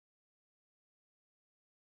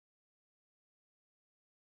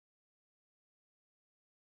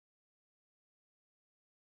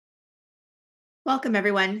Welcome,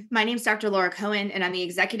 everyone. My name is Dr. Laura Cohen, and I'm the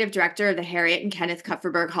Executive Director of the Harriet and Kenneth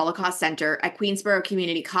Kupferberg Holocaust Center at Queensborough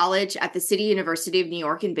Community College at the City University of New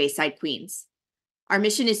York in Bayside, Queens. Our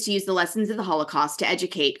mission is to use the lessons of the Holocaust to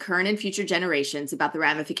educate current and future generations about the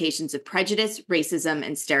ramifications of prejudice, racism,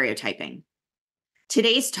 and stereotyping.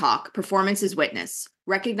 Today's talk, Performance as Witness,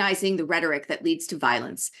 Recognizing the Rhetoric that Leads to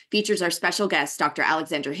Violence, features our special guest, Dr.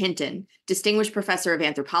 Alexander Hinton, Distinguished Professor of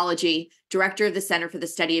Anthropology, Director of the Center for the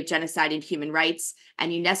Study of Genocide and Human Rights,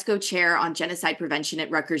 and UNESCO Chair on Genocide Prevention at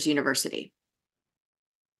Rutgers University.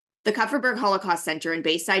 The Kupferberg Holocaust Center in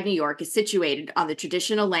Bayside, New York is situated on the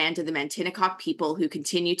traditional land of the Mantinecock people who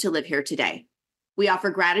continue to live here today. We offer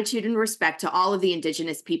gratitude and respect to all of the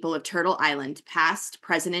indigenous people of Turtle Island, past,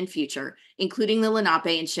 present, and future, including the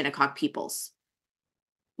Lenape and Shinnecock peoples.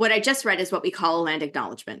 What I just read is what we call a land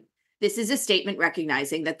acknowledgement. This is a statement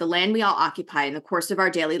recognizing that the land we all occupy in the course of our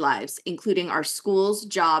daily lives, including our schools,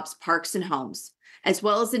 jobs, parks, and homes, as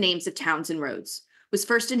well as the names of towns and roads, was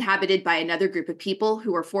first inhabited by another group of people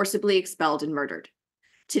who were forcibly expelled and murdered.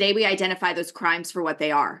 Today, we identify those crimes for what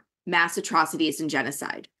they are: mass atrocities and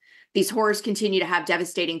genocide. These horrors continue to have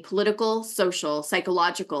devastating political, social,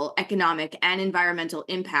 psychological, economic, and environmental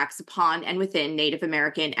impacts upon and within Native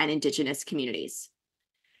American and Indigenous communities.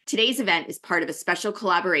 Today's event is part of a special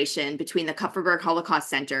collaboration between the Kupferberg Holocaust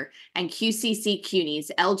Center and QCC CUNY's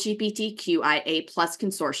LGBTQIA+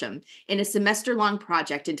 Consortium in a semester-long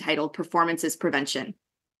project entitled Performance as Prevention.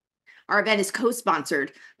 Our event is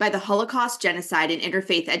co-sponsored by the Holocaust, Genocide, and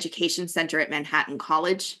Interfaith Education Center at Manhattan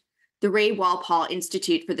College, the Ray Walpole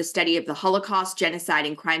Institute for the Study of the Holocaust, Genocide,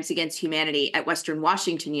 and Crimes Against Humanity at Western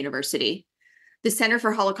Washington University, the Center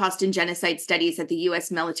for Holocaust and Genocide Studies at the U.S.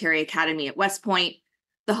 Military Academy at West Point,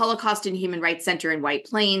 the Holocaust and Human Rights Center in White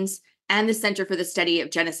Plains, and the Center for the Study of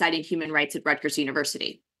Genocide and Human Rights at Rutgers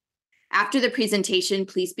University. After the presentation,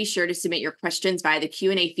 please be sure to submit your questions via the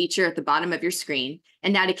Q&A feature at the bottom of your screen.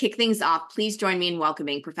 And now to kick things off, please join me in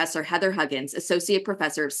welcoming Professor Heather Huggins, Associate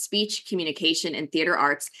Professor of Speech, Communication, and Theater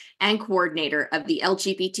Arts, and Coordinator of the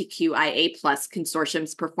LGBTQIA+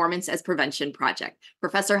 Consortium's Performance as Prevention Project.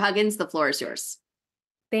 Professor Huggins, the floor is yours.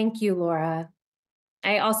 Thank you, Laura.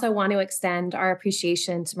 I also want to extend our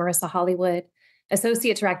appreciation to Marissa Hollywood,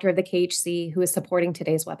 Associate Director of the KHC, who is supporting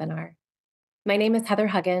today's webinar. My name is Heather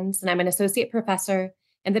Huggins, and I'm an Associate Professor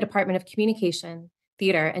in the Department of Communication,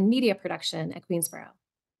 Theater, and Media Production at Queensborough.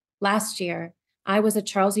 Last year, I was a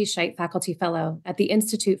Charles E. Scheidt Faculty Fellow at the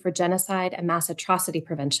Institute for Genocide and Mass Atrocity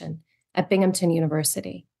Prevention at Binghamton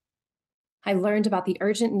University. I learned about the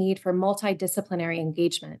urgent need for multidisciplinary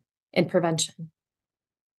engagement in prevention.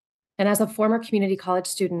 And as a former community college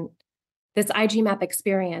student, this IGMAP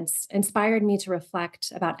experience inspired me to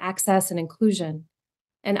reflect about access and inclusion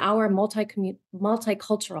and our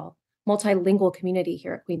multicultural, multilingual community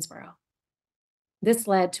here at Queensborough. This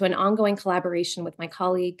led to an ongoing collaboration with my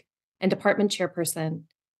colleague and department chairperson,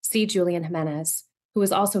 C. Julian Jimenez, who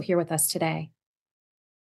is also here with us today.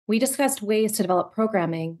 We discussed ways to develop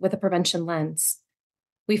programming with a prevention lens.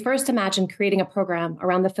 We first imagined creating a program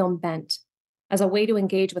around the film Bent as a way to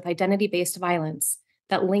engage with identity-based violence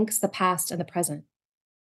that links the past and the present.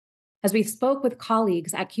 As we spoke with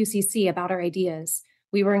colleagues at QCC about our ideas,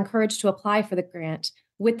 we were encouraged to apply for the grant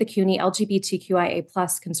with the CUNY LGBTQIA+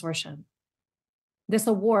 Consortium. This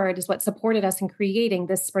award is what supported us in creating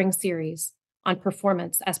this spring series on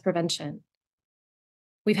performance as prevention.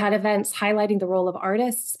 We've had events highlighting the role of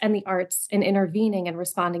artists and the arts in intervening and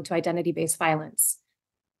responding to identity-based violence,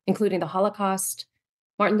 including the Holocaust,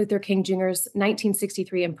 Martin Luther King Jr.'s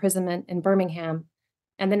 1963 imprisonment in Birmingham,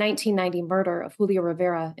 and the 1990 murder of Julio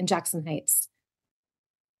Rivera in Jackson Heights.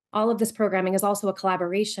 All of this programming is also a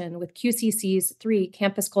collaboration with QCC's 3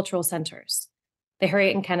 campus cultural centers: the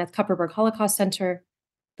Harriet and Kenneth Kupferberg Holocaust Center,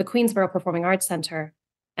 the Queensborough Performing Arts Center,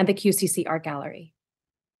 and the QCC Art Gallery.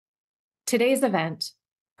 Today's event,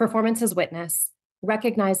 Performance as Witness,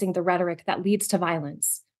 Recognizing the Rhetoric that Leads to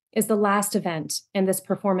Violence, is the last event in this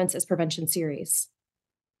Performance as Prevention series.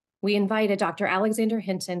 We invited Dr. Alexander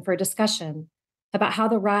Hinton for a discussion about how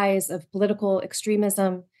the rise of political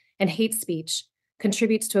extremism and hate speech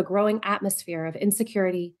contributes to a growing atmosphere of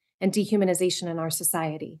insecurity and dehumanization in our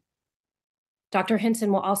society. Dr.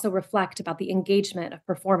 Hinton will also reflect about the engagement of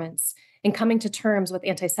performance in coming to terms with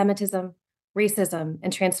antisemitism, racism,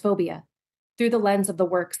 and transphobia through the lens of the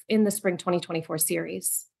works in the Spring 2024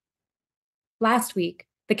 series. Last week,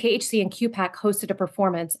 the KHC and QPAC hosted a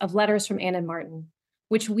performance of Letters from Anne and Martin,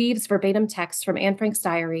 which weaves verbatim text from Anne Frank's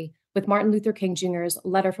diary with Martin Luther King Jr.'s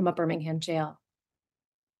letter from a Birmingham jail.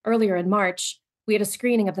 Earlier in March, we had a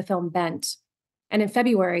screening of the film Bent, and in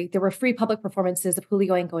February, there were free public performances of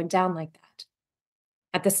Julio and Going Down Like That.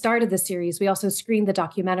 At the start of the series, we also screened the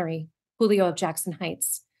documentary, Julio of Jackson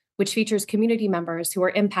Heights, which features community members who were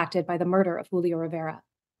impacted by the murder of Julio Rivera.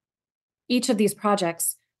 Each of these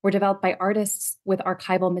projects were developed by artists with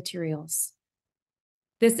archival materials.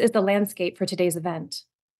 This is the landscape for today's event.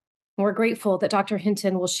 We're grateful that Dr.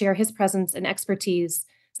 Hinton will share his presence and expertise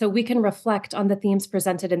so we can reflect on the themes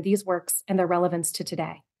presented in these works and their relevance to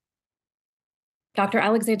today. Dr.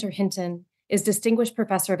 Alexander Hinton is Distinguished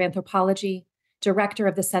Professor of Anthropology, Director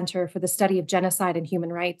of the Center for the Study of Genocide and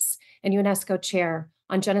Human Rights, and UNESCO Chair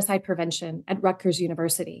on Genocide Prevention at Rutgers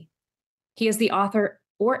University. He is the author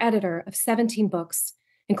or editor of 17 books,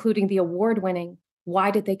 including the award-winning Why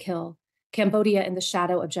Did They Kill? Cambodia in the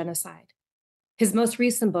Shadow of Genocide. His most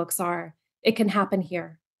recent books are It Can Happen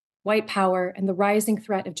Here, White Power and the Rising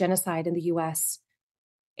Threat of Genocide in the US,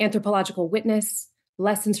 Anthropological Witness,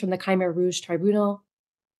 Lessons from the Khmer Rouge Tribunal,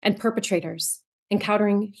 and Perpetrators,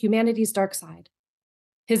 Encountering Humanity's Dark Side.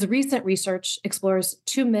 His recent research explores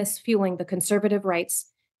two myths fueling the conservative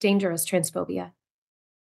right's dangerous transphobia.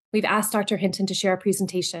 We've asked Dr. Hinton to share a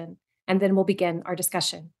presentation, and then we'll begin our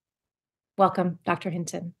discussion. Welcome, Dr.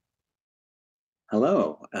 Hinton.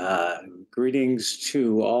 Hello, greetings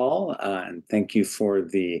to all, and thank you for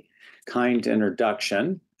the kind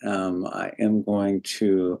introduction. I am going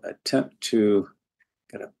to attempt to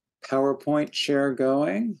get a PowerPoint share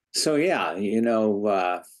going. So yeah,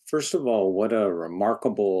 first of all, what a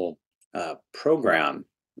remarkable program.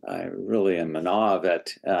 I really am in awe of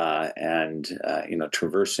it, and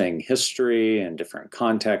traversing history and different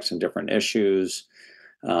contexts and different issues.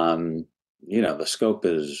 The scope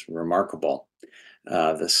is remarkable.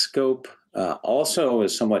 The scope also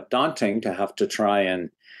is somewhat daunting to have to try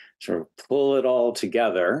and sort of pull it all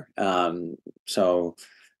together.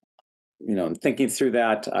 In thinking through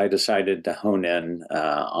that, I decided to hone in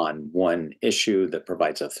on one issue that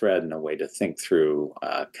provides a thread and a way to think through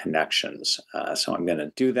connections. So I'm going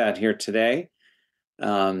to do that here today.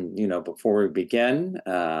 Before we begin,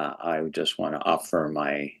 I just want to offer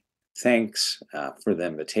my thanks for the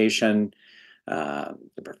invitation.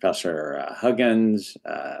 The Professor Huggins,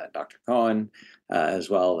 Dr. Goin, as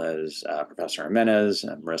well as Professor Jimenez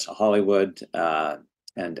and Marissa Hollywood,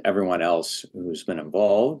 and everyone else who's been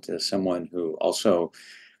involved. As someone who also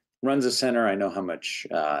runs a center, I know how much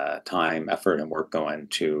time, effort, and work go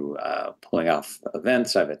into pulling off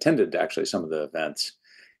events. I've attended actually some of the events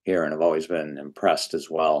here and have always been impressed as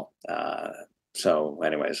well. So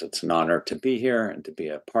anyways, it's an honor to be here and to be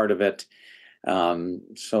a part of it.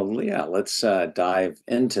 Let's dive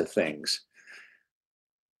into things.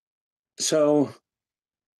 So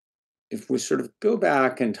if we sort of go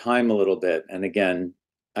back in time a little bit, and again,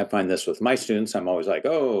 I find this with my students, I'm always like,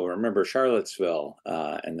 oh, remember Charlottesville?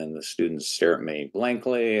 And then the students stare at me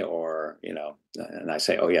blankly, or, and I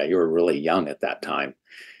say, oh yeah, you were really young at that time.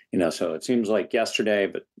 So it seems like yesterday,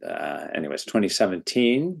 but anyways,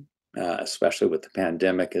 2017, especially with the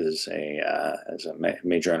pandemic, is a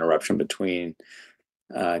major interruption between,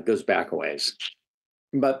 goes back a ways.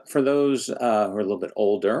 But for those who are a little bit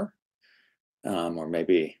older, or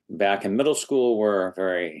maybe back in middle school, were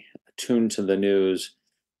very attuned to the news,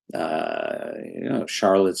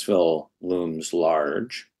 Charlottesville looms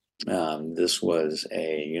large. This was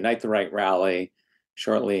a Unite the Right rally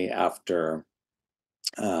shortly after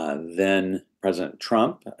then President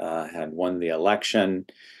Trump had won the election.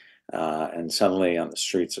 And suddenly on the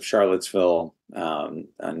streets of Charlottesville,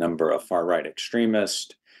 a number of far-right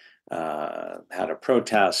extremists had a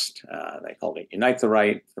protest. They called it Unite the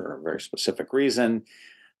Right for a very specific reason.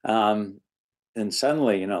 And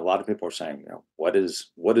suddenly, a lot of people are saying, what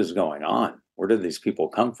is going on? Where did these people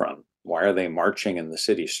come from? Why are they marching in the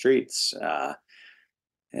city streets?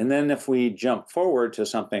 And then if we jump forward to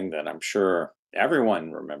something that I'm sure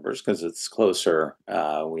everyone remembers because it's closer,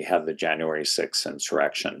 we had the January 6th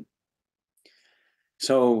insurrection.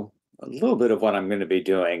 So a little bit of what I'm going to be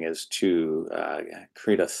doing is to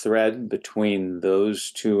create a thread between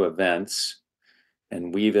those two events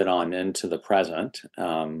and weave it on into the present.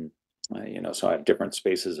 So I have different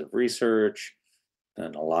spaces of research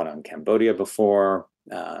and a lot on Cambodia before.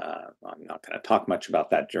 I'm not going to talk much about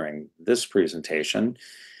that during this presentation,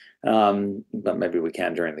 but maybe we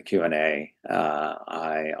can during the Q&A.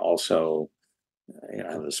 I also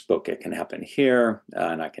have this book, It Can Happen Here,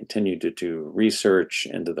 and I continue to do research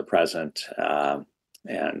into the present, and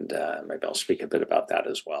maybe I'll speak a bit about that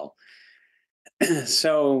as well.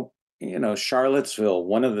 So, Charlottesville,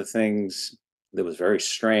 one of the things that was very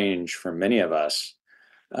strange for many of us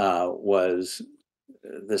was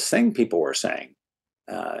this thing people were saying.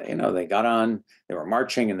 They got on, they were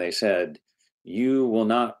marching, and they said, "You will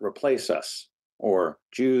not replace us." or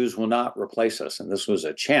Jews will not replace us. And this was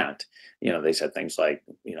a chant. They said things like,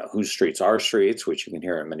 whose streets are streets, which you can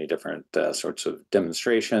hear in many different sorts of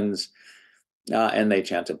demonstrations. And they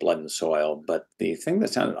chanted blood and soil. But the thing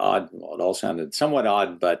that sounded odd, well, it all sounded somewhat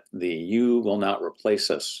odd, but the you will not replace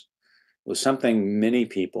us was something many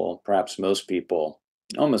people, perhaps most people,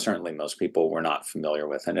 almost certainly most people, were not familiar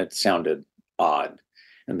with. And it sounded odd,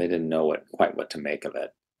 and they didn't know quite what to make of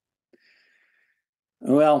it.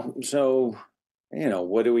 Well, so,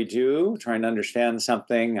 what do we do? Trying to understand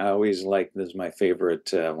something. I always like, this is my favorite,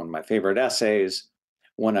 one of my favorite essays,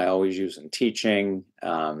 one I always use in teaching.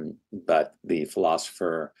 But the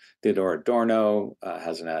philosopher Theodor Adorno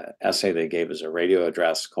has an essay they gave as a radio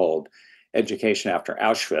address called Education After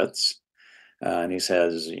Auschwitz. And he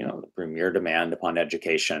says, the premier demand upon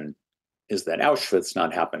education is that Auschwitz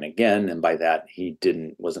not happen again. And by that, he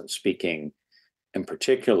wasn't speaking in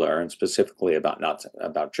particular and specifically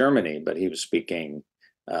about Germany, but he was speaking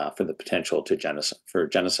for the potential for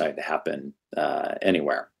genocide to happen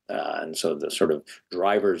anywhere. And so the sort of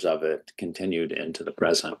drivers of it continued into the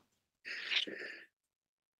present.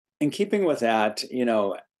 In keeping with that,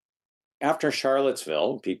 after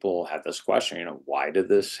Charlottesville, people had this question, why did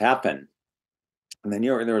this happen? And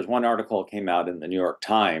there was one article that came out in the New York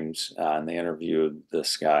Times, and they interviewed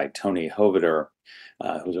this guy, Tony Hoveder,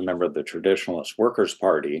 who's a member of the Traditionalist Workers'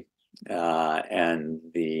 Party. And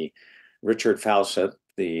the Richard Fawcett,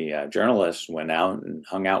 the journalist, went out and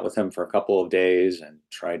hung out with him for a couple of days and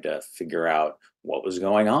tried to figure out what was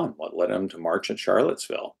going on, what led him to march at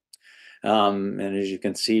Charlottesville. And as you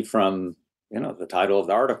can see from the title of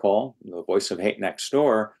the article, The Voice of Hate Next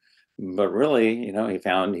Door, but really, he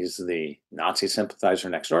found he's the Nazi sympathizer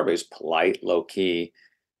next door, but he's polite, low-key.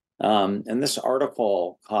 And this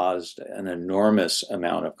article caused an enormous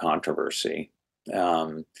amount of controversy.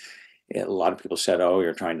 A lot of people said, oh,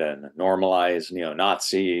 you're trying to normalize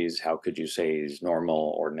neo-Nazis. How could you say he's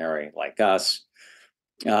normal, ordinary like us?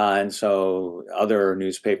 And so other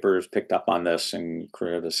newspapers picked up on this and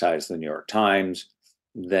criticized the New York Times.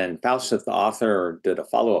 Then Fawcett, the author, did a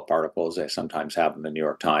follow-up article, as they sometimes have in the New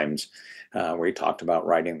York Times, where he talked about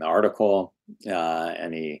writing the article,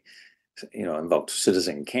 and he, invoked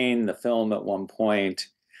Citizen Kane, the film, at one point,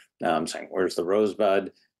 saying, "Where's the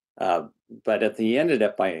Rosebud?" But at the end, ended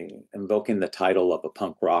up by invoking the title of a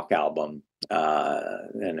punk rock album,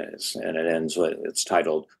 and it ends with, it's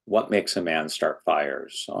titled "What Makes a Man Start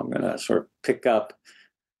Fires." So I'm going to sort of pick up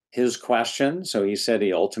his question. So he said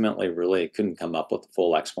he ultimately really couldn't come up with a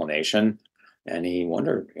full explanation. And he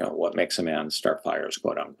wondered, what makes a man start fires,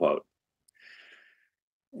 quote unquote.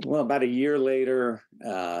 Well, about a year later,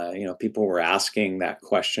 people were asking that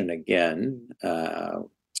question again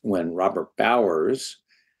when Robert Bowers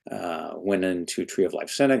went into Tree of Life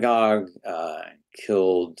Synagogue,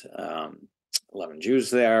 killed 11 Jews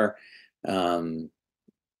there.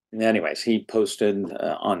 Anyways, he posted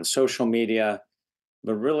on social media.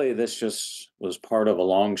 But really, this just was part of a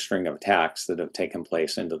long string of attacks that have taken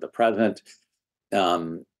place into the present.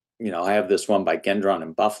 I have this one by Gendron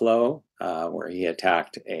in Buffalo, where he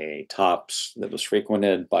attacked a Tops that was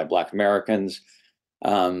frequented by Black Americans.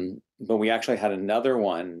 But we actually had another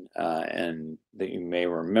one, and that you may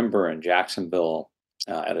remember, in Jacksonville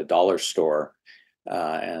at a dollar store.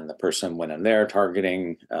 And the person went in there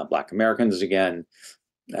targeting Black Americans again.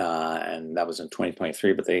 And that was in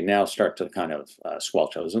 2023, but they now start to kind of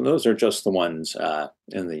squelch those. And those are just the ones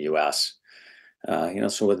in the US.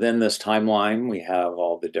 So within this timeline, we have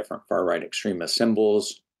all the different far-right extremist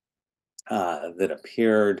symbols that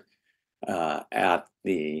appeared at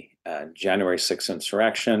the January 6th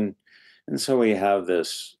insurrection. And so we have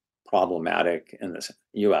this problematic in the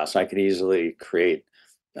US. I could easily create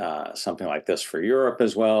something like this for Europe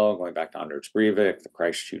as well, going back to Anders Breivik, the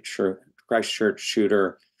Christchurch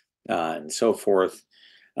shooter, and so forth.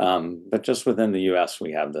 But just within the US,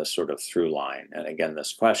 we have this sort of through line. And again,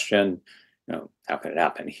 this question, how could it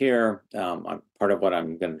happen here? Part of what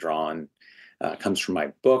I'm going to draw on comes from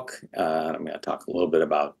my book. I'm going to talk a little bit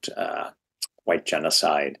about white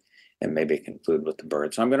genocide and maybe conclude with the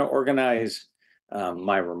bird. So I'm going to organize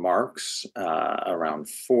my remarks around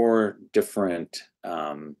four different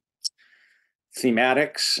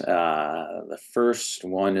thematics. The first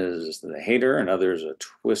one is the hater, another is a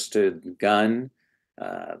twisted gun.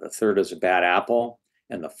 The third is a bad apple,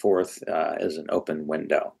 and the fourth is an open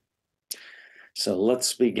window. So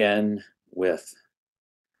let's begin with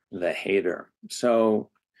the hater. So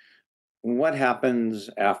what happens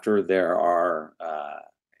after there are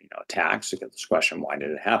attacks? You get this question, why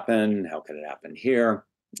did it happen? How could it happen here?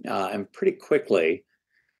 And pretty quickly,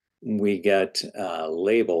 we get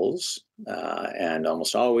labels, and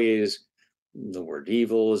almost always The word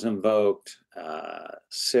evil is invoked,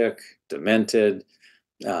 sick, demented,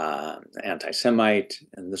 anti-Semite,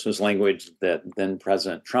 and this was language that then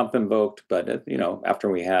President Trump invoked. But after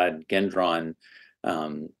we had Gendron,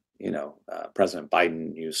 President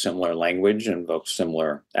Biden used similar language and invoked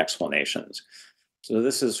similar explanations. So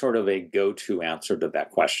this is sort of a go-to answer to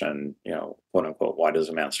that question, quote unquote, why does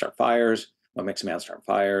a man start fires? What makes a man start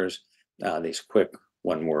fires? These quick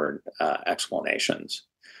one-word explanations.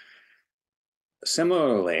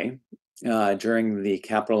 Similarly, during the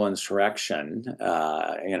Capitol insurrection,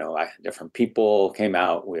 different people came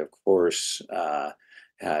out. We, of course,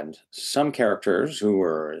 had some characters who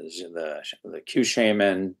were the Q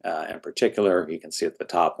shaman in particular. You can see at the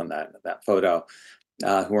top on that photo,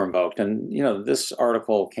 who were invoked. And this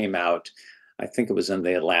article came out, I think it was in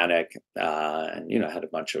the Atlantic, and had a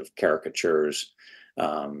bunch of caricatures.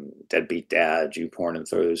 Deadbeat dad, Jew porn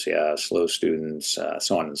enthusiast, slow students,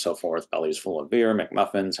 so on and so forth, bellies full of beer,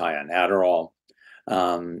 McMuffins, high on Adderall.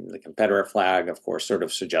 The Confederate flag, of course, sort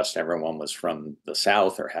of suggests everyone was from the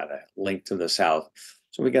South or had a link to the South.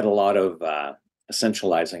 So we get a lot of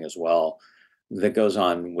essentializing as well that goes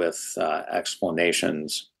on with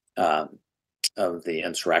explanations of the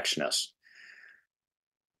insurrectionists.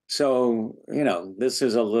 So, this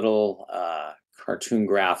is a little cartoon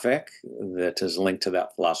graphic that is linked to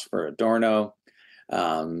that philosopher Adorno.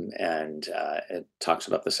 And it talks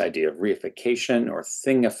about this idea of reification or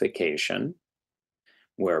thingification,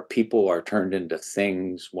 where people are turned into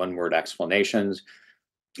things, one-word explanations.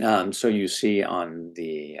 So you see on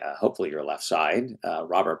the, hopefully your left side,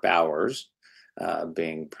 Robert Bowers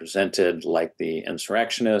being presented like the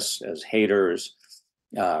insurrectionists as haters,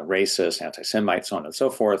 racist, anti-Semites, so on and so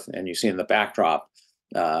forth. And you see in the backdrop,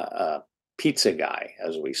 pizza guy,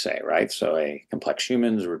 as we say, right? So a complex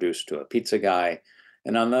human is reduced to a pizza guy.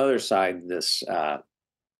 And on the other side, this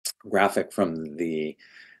graphic from the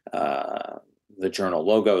journal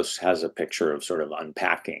Logos has a picture of sort of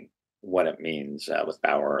unpacking what it means with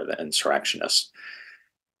Bauer, the insurrectionist.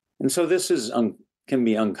 And so this can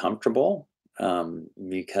be uncomfortable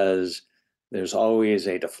because there's always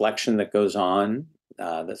a deflection that goes on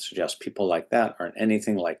that suggests people like that aren't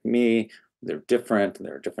anything like me. They're different.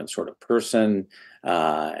 They're a different sort of person.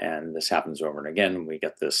 And this happens over and again. We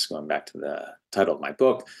get this going back to the title of my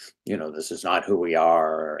book. This is not who we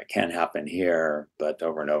are. It can happen here, but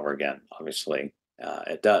over and over again, obviously,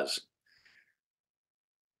 it does.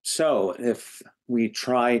 So if we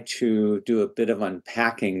try to do a bit of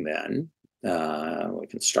unpacking then, we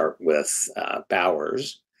can start with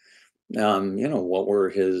Bowers. What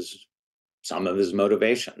were some of his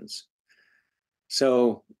motivations?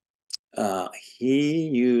 So he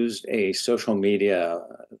used a social media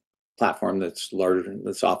platform that's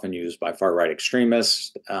often used by far-right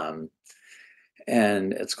extremists,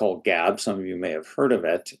 and it's called Gab. Some of you may have heard of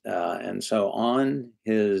it. And so on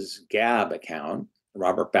his Gab account,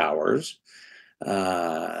 Robert Bowers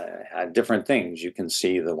had different things. You can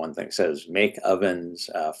see the one thing says, make ovens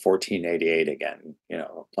 1488 again,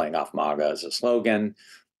 playing off MAGA as a slogan.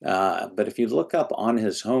 But if you look up on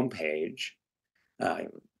his homepage,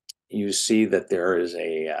 you see that there is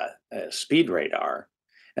a speed radar.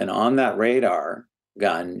 And on that radar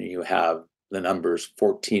gun, you have the numbers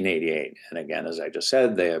 1488. And again, as I just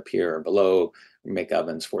said, they appear below make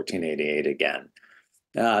ovens 1488 again.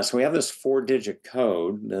 So we have this 4-digit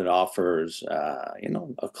code that offers,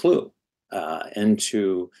 a clue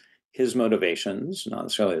into his motivations, not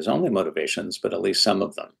necessarily his only motivations, but at least some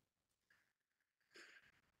of them.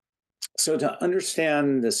 So to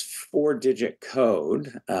understand this 4-digit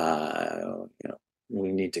code,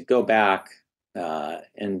 we need to go back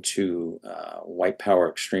into white power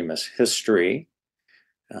extremist history.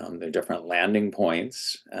 There are different landing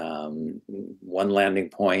points. One landing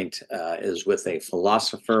point is with a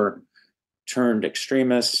philosopher turned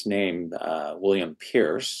extremist named William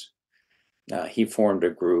Pierce. He formed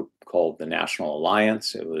a group called the National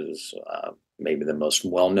Alliance. It was maybe the most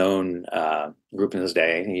well-known group in his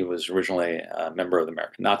day. He was originally a member of the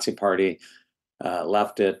American Nazi Party,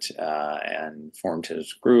 left it and formed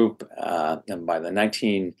his group. And by the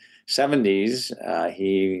 1970s,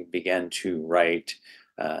 he began to write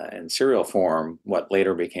in serial form what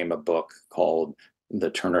later became a book called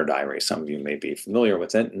The Turner Diary. Some of you may be familiar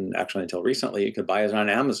with it. And actually, until recently, you could buy it on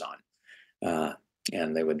Amazon.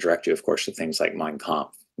 And they would direct you, of course, to things like Mein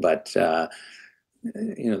Kampf. But the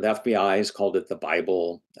FBI has called it the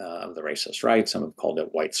Bible of the racist right. Some have called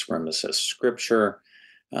it white supremacist scripture.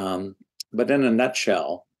 But in a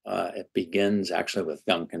nutshell, it begins actually with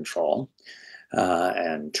gun control.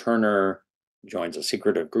 And Turner joins a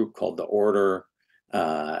secretive group called the Order.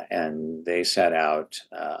 and they set out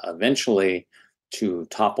eventually to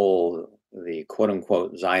topple the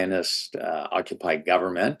quote-unquote Zionist occupied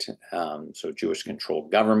government, so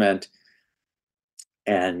Jewish-controlled government,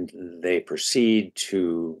 and they proceed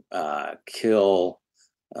to kill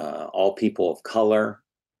all people of color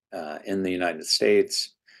in the United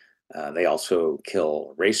States. They also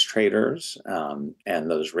kill race traitors, and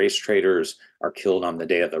those race traitors are killed on the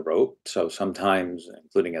day of the rope. So sometimes,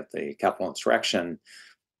 including at the Capitol insurrection,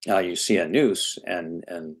 you see a noose,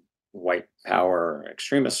 and white power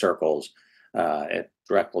extremist circles, it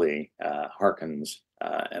directly harkens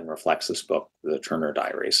and reflects this book, The Turner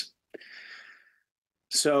Diaries.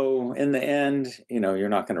 So in the end, you're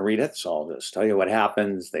not going to read it, so I'll just tell you what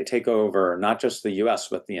happens. They take over not just the US,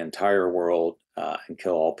 but the entire world, and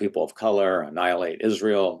kill all people of color, annihilate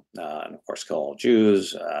Israel, and of course kill all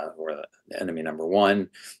Jews, who are the enemy number one.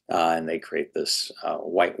 And they create this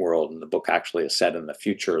white world. And the book actually is set in the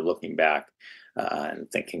future, looking back and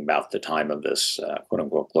thinking about the time of this quote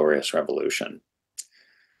unquote glorious revolution.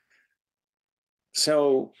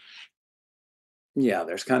 So, yeah,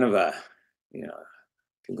 there's kind of a,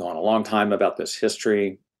 gone a long time about this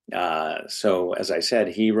history. So as I said,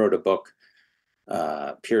 he wrote a book,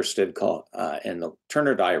 Pierce did, called, in the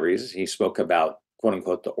Turner Diaries, he spoke about, quote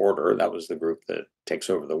unquote, the Order. That was the group that takes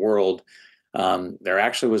over the world. There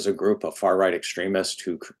actually was a group of far-right extremists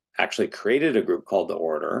who actually created a group called the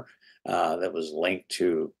Order that was linked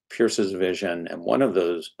to Pierce's vision. And one of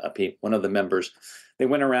those, one of the members, they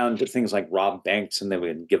went around to things like rob banks, and they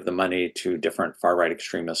would give the money to different far-right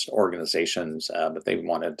extremist organizations, but they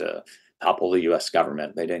wanted to topple the US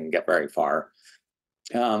government. They didn't get very far.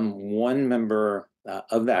 One member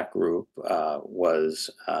of that group was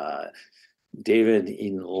David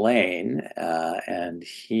Eden Lane, and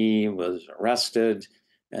he was arrested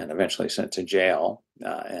and eventually sent to jail.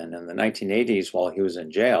 And in the 1980s, while he was in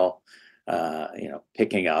jail,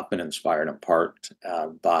 picking up and inspired in part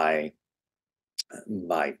by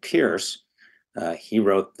Pierce, he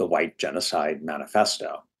wrote the White Genocide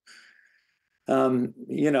Manifesto.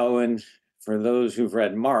 And for those who've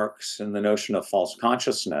read Marx and the notion of false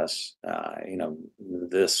consciousness,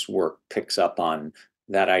 this work picks up on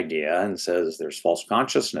that idea and says there's false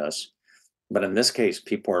consciousness. But in this case,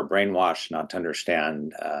 people are brainwashed not to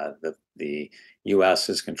understand that the US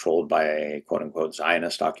is controlled by a quote unquote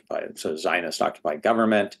Zionist occupied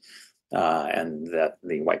government, and that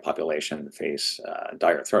the white population face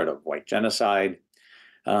dire threat of white genocide.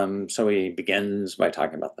 So he begins by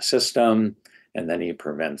talking about the system, and then he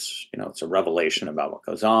prevents, it's a revelation about what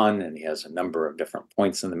goes on, and he has a number of different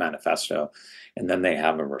points in the manifesto, and then they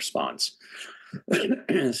have a response.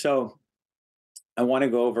 So I want to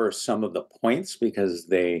go over some of the points because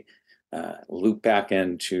they loop back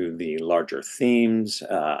into the larger themes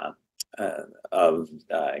of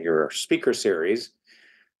your speaker series.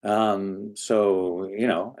 So,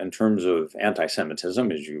 in terms of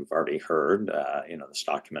anti-Semitism, as you've already heard, this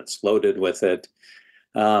document's loaded with it.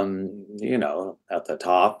 At the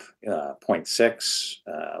top, point 6,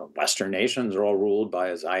 Western nations are all ruled by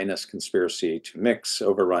a Zionist conspiracy to mix,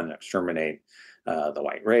 overrun, and exterminate the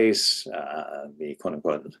white race. The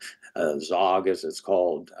quote-unquote Zog, as it's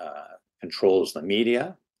called, controls the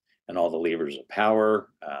media and all the levers of power.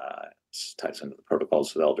 Ties into the Protocols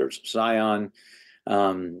of the Elders of Zion.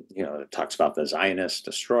 It talks about the Zionist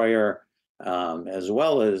destroyer, as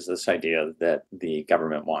well as this idea that the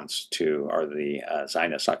government wants to, or the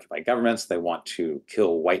Zionist occupied governments, they want to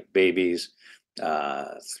kill white babies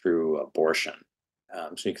through abortion.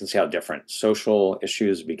 So you can see how different social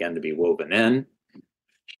issues begin to be woven in.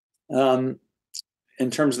 In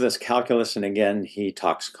terms of this calculus, and again, he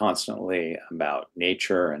talks constantly about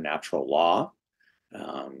nature and natural law,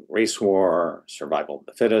 race war, survival of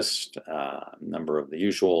the fittest, a number of the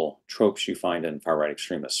usual tropes you find in far-right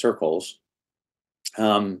extremist circles.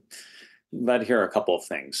 But here are a couple of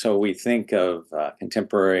things. So we think of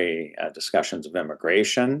contemporary discussions of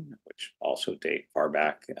immigration, which also date far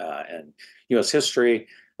back in US history,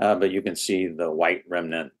 but you can see the white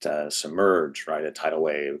remnant submerge, right? A tidal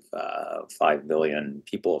wave of 5 billion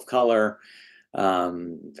people of color.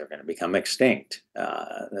 They're going to become extinct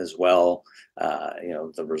as well.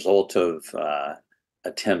 The result of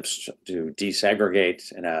attempts to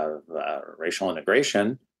desegregate and have racial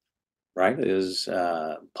integration, right, is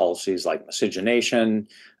policies like miscegenation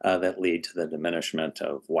that lead to the diminishment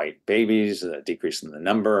of white babies, a decrease in the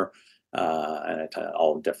number, and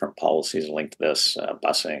all different policies linked to this,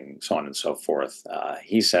 busing, so on and so forth,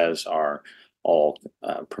 he says are all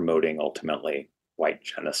promoting ultimately white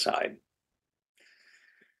genocide.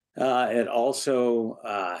 It also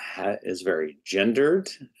is very gendered.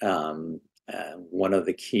 One of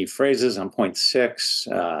the key phrases on point 6,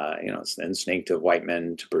 it's the instinct of white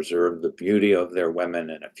men to preserve the beauty of their women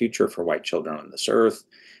and a future for white children on this earth.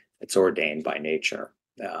 It's ordained by nature.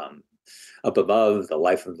 Up above, the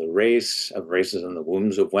life of the race, of races in the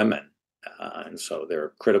wombs of women. And so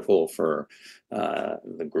they're critical for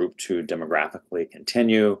the group to demographically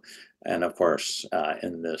continue. And of course,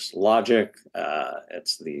 in this logic,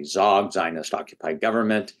 it's the Zog, Zionist occupied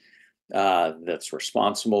government, that's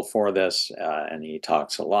responsible for this. And he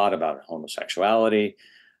talks a lot about homosexuality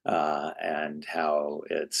and how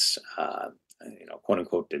it's quote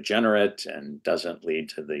unquote degenerate and doesn't lead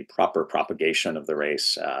to the proper propagation of the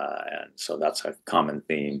race. And so that's a common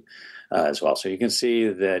theme as well. So you can see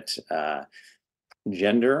that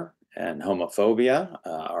gender and homophobia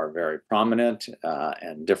are very prominent,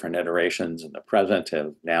 and different iterations in the present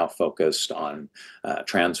have now focused on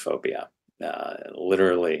transphobia,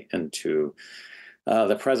 literally into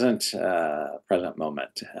the present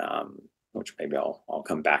moment, which maybe I'll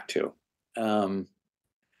come back to.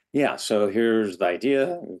 So here's the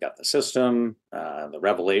idea. We've got the system, the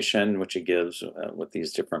revelation, which he gives with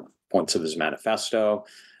these different points of his manifesto,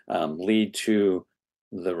 lead to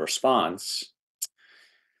the response.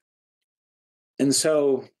 And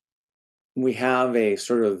so we have a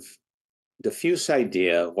sort of diffuse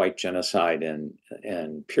idea of white genocide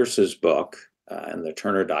in Pierce's book, in the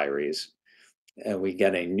Turner Diaries. And we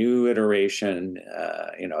get a new iteration,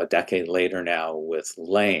 a decade later now with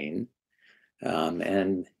Lane.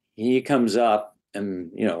 And he comes up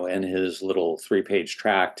and, in his little 3 or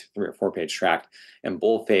 4 page tract, in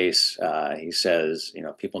boldface, he says,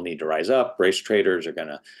 people need to rise up. Race traitors are going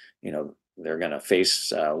to, they're going to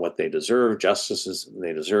face what they deserve, justice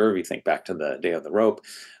they deserve. You think back to the day of the rope.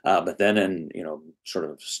 But then in, sort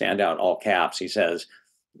of standout all caps, he says,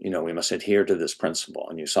 we must adhere to this principle.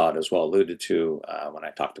 And you saw it as well alluded to when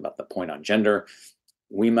I talked about the point on gender.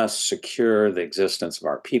 We must secure the existence of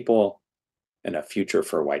our people and a future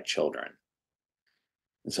for white children.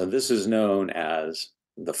 And so this is known as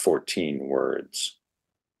the 14 words.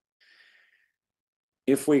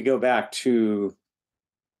 If we go back to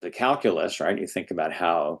the calculus, right, you think about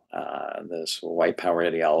how this white power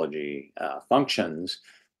ideology functions,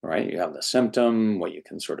 right? You have the symptom, what you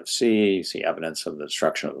can sort of see. You see evidence of the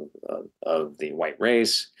destruction of the white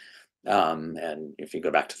race. And if you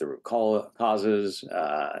go back to the root causes,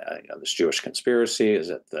 this Jewish conspiracy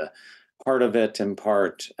is at the heart of it in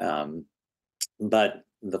part. But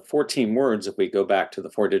the 14 words, if we go back to the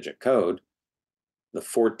 4-digit code, the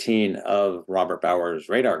 14 of Robert Bauer's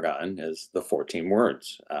radar gun is the 14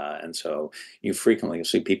 words. And so you frequently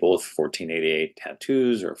see people with 1488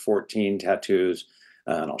 tattoos or 14 tattoos.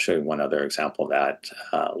 And I'll show you one other example of that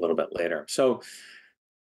a little bit later. So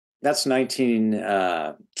that's the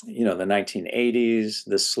 1980s.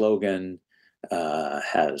 This slogan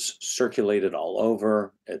has circulated all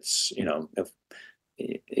over. It's, if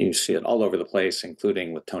you see it all over the place,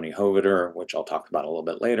 including with Tony Hoveder, which I'll talk about a little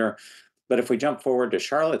bit later. But if we jump forward to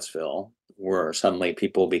Charlottesville, where suddenly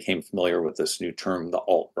people became familiar with this new term, the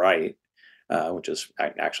alt-right, which is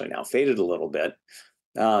actually now faded a little bit.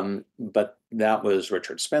 But that was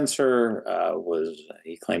Richard Spencer,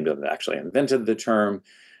 he claimed to have actually invented the term.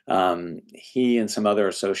 He and some other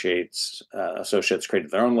associates created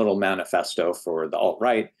their own little manifesto for the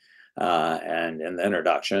alt-right. And in the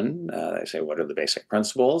introduction, they say, what are the basic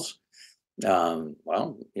principles?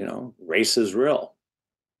 Race is real.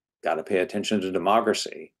 Got to pay attention to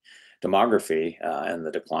demography, and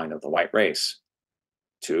the decline of the white race.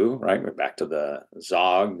 2, right, we're back to the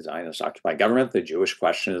Zog, Zionist occupied government. The Jewish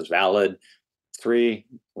question is valid. 3,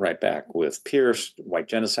 right back with Pierce, white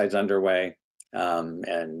genocide's underway.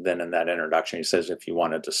 And then in that introduction, he says, if you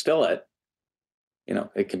want to distill it,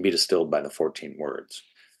 it can be distilled by the 14 words.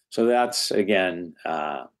 So that's, again,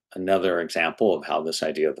 another example of how this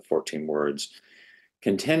idea of the 14 words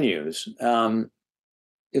continues.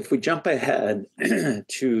 If we jump ahead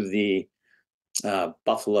to the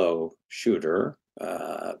Buffalo shooter,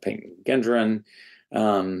 Peyton Gendron,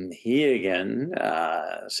 he again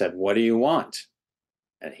said, what do you want?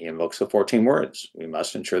 And he invokes the 14 words. We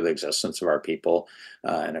must ensure the existence of our people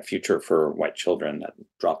and a future for white children. That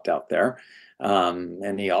dropped out there.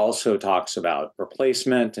 And he also talks about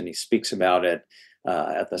replacement, and he speaks about it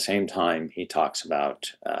at the same time he talks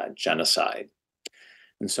about genocide.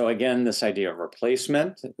 And so again, this idea of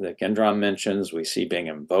replacement that Gendron mentions, we see being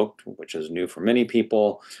invoked, which is new for many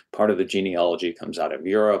people. Part of the genealogy comes out of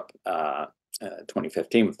Europe,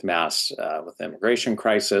 2015 with the immigration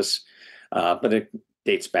crisis. But it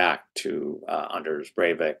dates back to Anders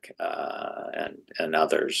Breivik and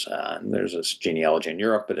others. And there's this genealogy in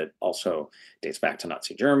Europe, but it also dates back to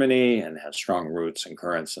Nazi Germany and has strong roots and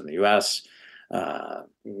currents in the U.S.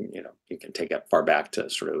 You can take it far back to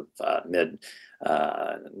sort of mid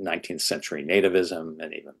 19th century nativism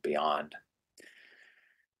and even beyond.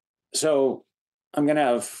 So I'm going to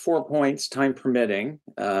have 4 points, time permitting,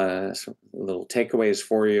 some little takeaways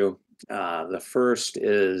for you. The first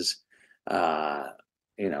is,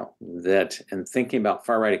 that in thinking about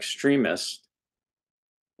far-right extremists,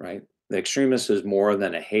 right, the extremist is more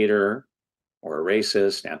than a hater or a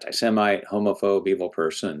racist, anti-Semite, homophobe, evil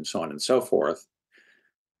person, so on and so forth.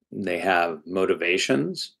 They have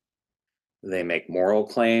motivations. They make moral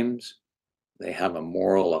claims. They have a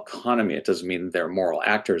moral economy. It doesn't mean they're moral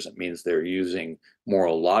actors. It means they're using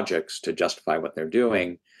moral logics to justify what they're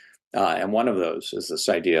doing. And one of those is this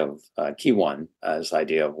idea of, key one, is the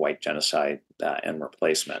idea of white genocide and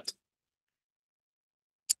replacement.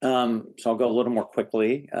 So I'll go a little more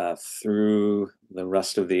quickly through the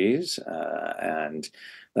rest of these, and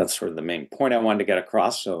that's sort of the main point I wanted to get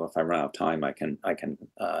across. So if I run out of time, I can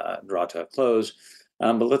draw to a close.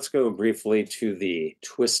 But let's go briefly to the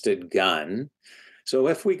twisted gun. So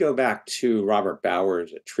if we go back to Robert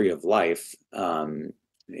Bauer's Tree of Life,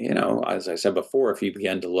 as I said before, if you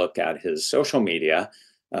begin to look at his social media,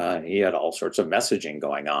 he had all sorts of messaging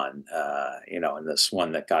going on, and this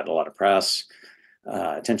one that got a lot of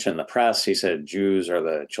attention in the press. He said Jews are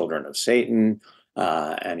the children of Satan.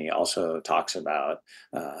 And he also talks about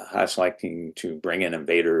how it's like to bring in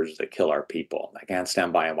invaders that kill our people. I can't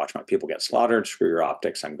stand by and watch my people get slaughtered. Screw your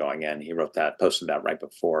optics, I'm going in. He posted that right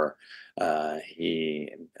before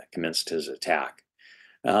he commenced his attack.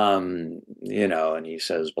 And he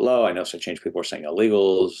says below, I know some change people are saying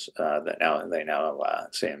illegals, that they now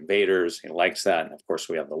say invaders. He likes that. And of course,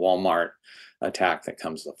 we have the Walmart attack that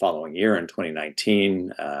comes the following year in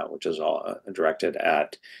 2019, which is all directed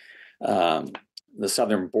at the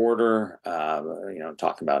southern border,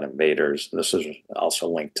 talking about invaders. This is also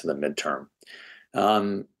linked to the midterm.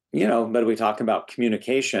 But we talk about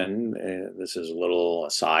communication. This is a little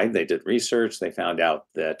aside. They did research. They found out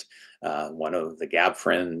that one of the Gab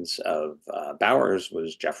friends of Bowers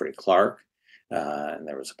was Jeffrey Clark. And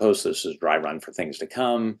there was a post, this is dry run for things to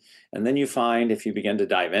come. And then you find, if you begin to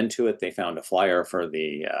dive into it, they found a flyer for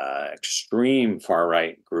the extreme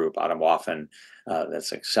far-right group out of Waffen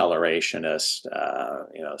that's accelerationist,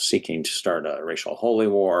 seeking to start a racial holy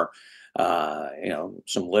war.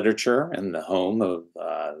 Some literature in the home of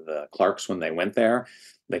the Clarks when they went there.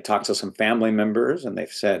 They talked to some family members and they've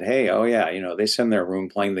said, hey, oh yeah, they sit in their room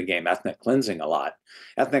playing the game ethnic cleansing a lot.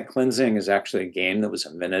 Ethnic cleansing is actually a game that was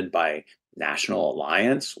invented by National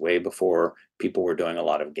Alliance way before people were doing a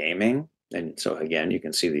lot of gaming. And so again, you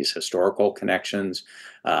can see these historical connections.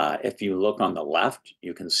 If you look on the left,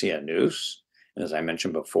 you can see a noose. And as I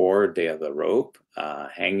mentioned before, Day of the Rope,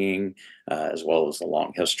 hanging, as well as the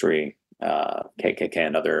long history, KKK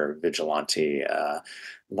and other vigilante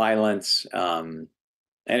violence.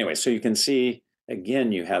 Anyway, so you can see,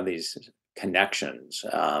 again, you have these connections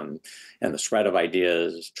and the spread of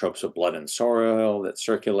ideas, tropes of blood and soil that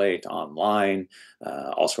circulate online,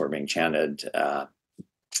 also are being chanted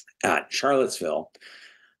at Charlottesville.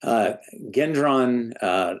 Gendron,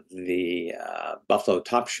 the Buffalo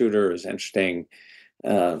top shooter, is interesting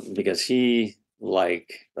because he,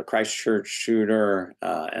 like the Christchurch shooter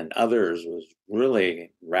and others, was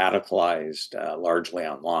really radicalized largely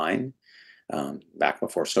online. Back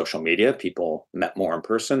before social media, people met more in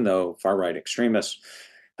person, though far-right extremists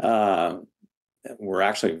were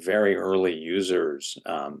actually very early users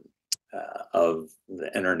of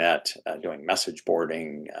the internet, doing message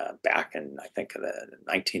boarding back in, I think, the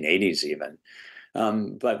 1980s even.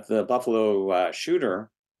 But the Buffalo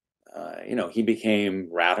shooter, he became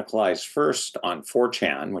radicalized first on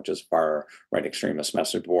 4chan, which is far-right extremist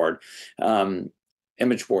message board,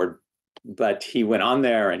 image board. But he went on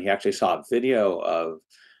there and he actually saw a video of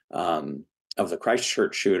the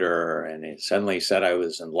Christchurch shooter, and he suddenly said, I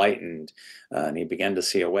was enlightened, and he began to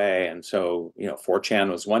see a way. And so,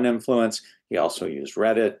 4chan was one influence. He also used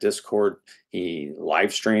Reddit, Discord. He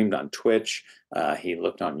live streamed on Twitch. He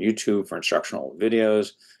looked on YouTube for instructional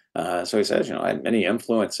videos. So he says, I had many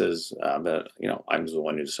influences, but, I was the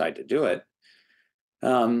one who decided to do it.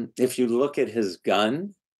 If you look at his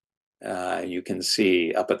gun, you can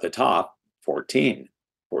see up at the top, 14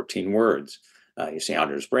 words. You see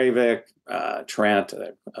Anders Breivik, Trent,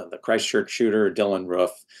 the Christchurch shooter, Dylan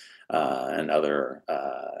Roof, and other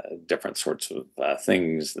different sorts of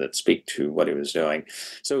things that speak to what he was doing.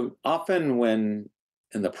 So often when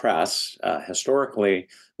in the press, historically,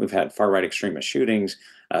 we've had far-right extremist shootings.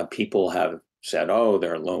 People have said, oh,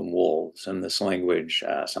 they're lone wolves, and this language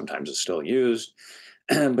sometimes is still used.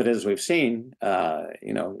 But as we've seen,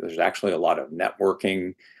 there's actually a lot of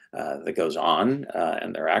networking that goes on,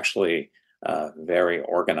 and they're actually very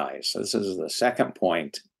organized. So this is the second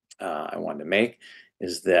point I wanted to make,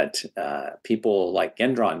 is that people like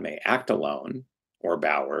Gendron may act alone, or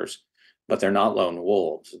Bowers, but they're not lone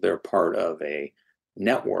wolves. They're part of a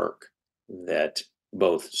network that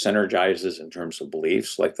both synergizes in terms of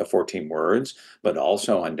beliefs, like the 14 words, but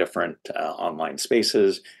also on different online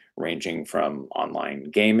spaces, ranging from online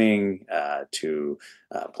gaming to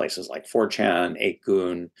places like 4chan,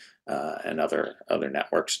 8kun, and other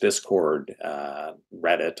networks, Discord,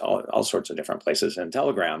 Reddit, all sorts of different places, and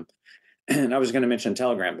Telegram. And I was going to mention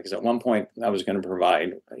Telegram because at one point I was going to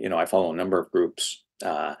provide, I follow a number of groups,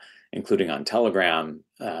 including on Telegram,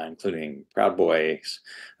 including Proud Boys,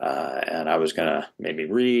 and I was going to maybe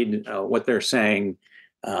read what they're saying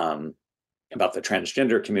about the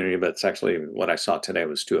transgender community, but it's actually what I saw today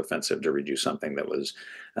was too offensive to read you something that was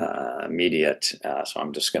immediate. So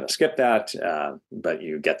I'm just going to skip that, but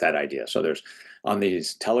you get that idea. So there's on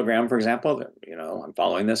these Telegram, for example, I'm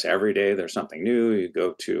following this every day. There's something new. You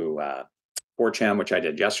go to 4chan, which I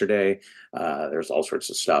did yesterday. There's all sorts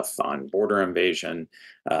of stuff on border invasion.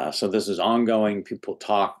 So this is ongoing. People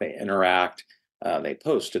talk, they interact, they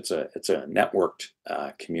post. It's a networked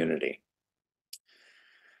community.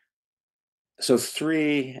 So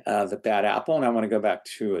 3, the bad apple, and I want to go back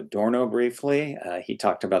to Adorno briefly. He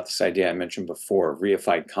talked about this idea I mentioned before,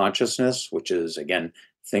 reified consciousness, which is, again,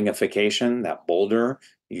 thingification, that boulder.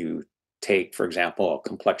 You take, for example, a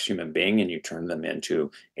complex human being and you turn them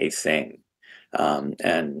into a thing.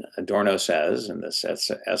 And Adorno says in this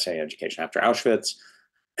essay, Education After Auschwitz,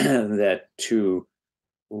 that to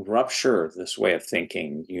rupture this way of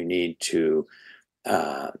thinking, you need to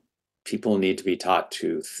people need to be taught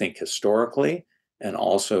to think historically and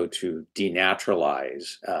also to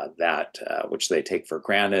denaturalize that which they take for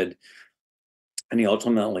granted. And he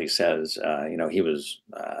ultimately says, he was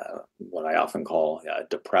what I often call a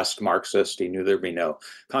depressed Marxist. He knew there'd be no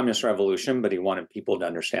communist revolution, but he wanted people to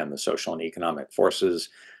understand the social and economic forces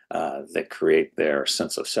that create their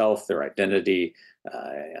sense of self, their identity,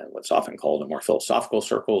 and what's often called in more philosophical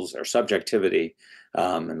circles, their subjectivity.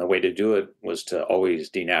 And the way to do it was to always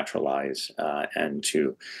denaturalize and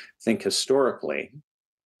to think historically.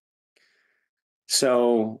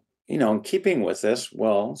 So, in keeping with this,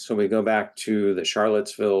 so we go back to the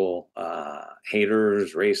Charlottesville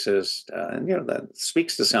haters, racist, and that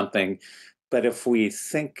speaks to something. But if we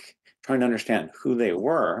think, trying to understand who they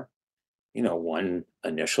were, one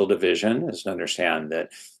initial division is to understand that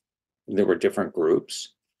there were different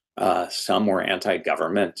groups. Some were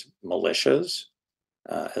anti-government militias,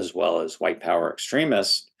 as well as white power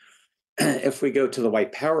extremists. If we go to the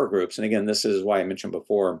white power groups, and again, this is why I mentioned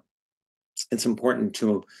before, it's important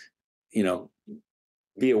to,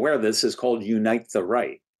 be aware this is called Unite the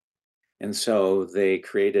Right. And so they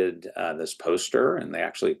created this poster, and they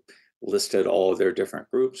actually listed all of their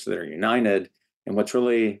different groups that are united. And what's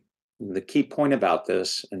really the key point about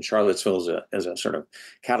this, and Charlottesville is a sort of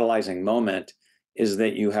catalyzing moment, is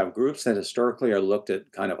that you have groups that historically are looked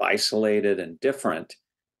at kind of isolated and different,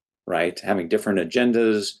 right? Having different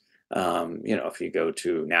agendas. If you go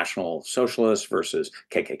to National Socialists versus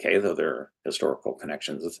KKK, though there are historical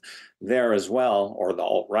connections there as well, or the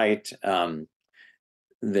alt-right,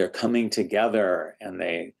 they're coming together and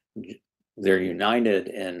they're united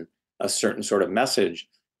in a certain sort of message.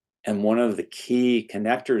 And one of the key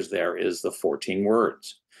connectors there is the 14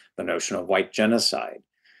 words, the notion of white genocide.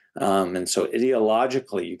 And so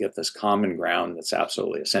ideologically, you get this common ground that's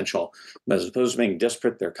absolutely essential. But as opposed to being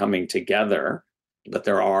disparate, they're coming together. But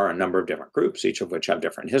there are a number of different groups, each of which have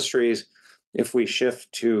different histories. If we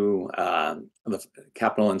shift to the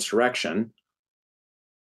Capitol insurrection,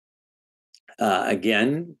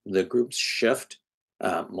 again, the groups shift.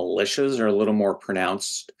 Militias are a little more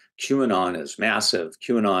pronounced. QAnon is massive.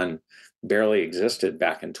 QAnon barely existed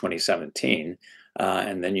back in 2017.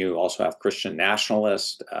 And then you also have Christian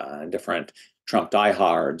nationalists, different Trump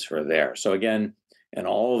diehards who are there. So again, and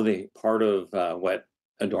all of the part of what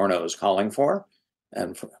Adorno is calling for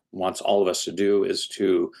and wants all of us to do is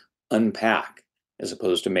to unpack as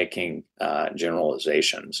opposed to making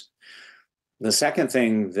generalizations. The second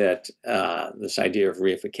thing that this idea of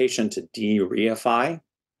reification, to de-reify,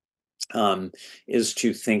 is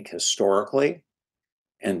to think historically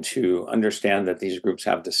and to understand that these groups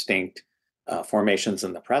have distinct formations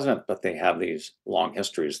in the present, but they have these long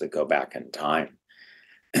histories that go back in time.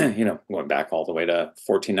 going back all the way to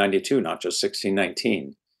 1492, not just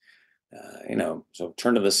 1619. So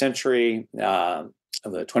turn of the century, of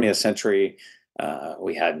the 20th century,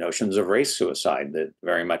 we had notions of race suicide that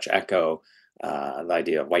very much echo the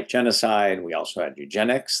idea of white genocide. We also had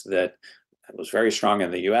eugenics that was very strong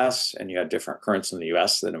in the U.S., and you had different currents in the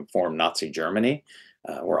U.S. that informed Nazi Germany,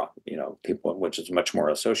 where people, which is much more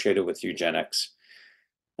associated with eugenics.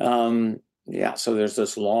 So there's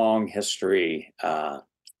this long history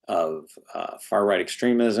of far-right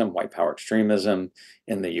extremism, white power extremism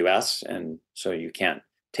in the U.S., and so you can't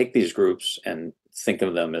take these groups and think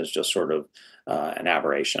of them as just sort of an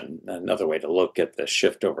aberration. Another way to look at the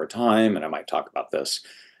shift over time, and I might talk about this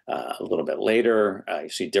a little bit later, you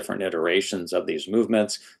see different iterations of these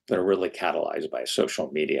movements that are really catalyzed by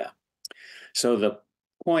social media. So the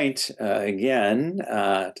point, again,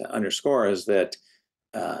 to underscore is that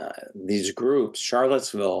these groups,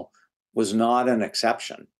 Charlottesville was not an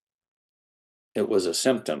exception. It was a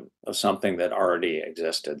symptom of something that already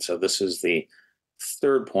existed. So this is the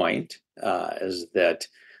third point, is that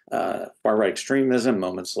far-right extremism,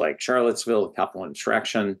 moments like Charlottesville, Capitol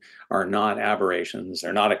insurrection, are not aberrations.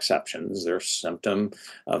 They're not exceptions. They're a symptom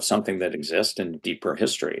of something that exists in deeper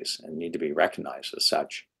histories and need to be recognized as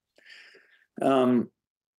such.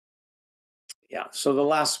 So the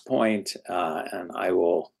last point, and I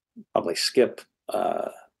will probably skip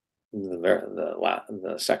the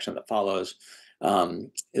section that follows,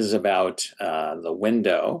 is about the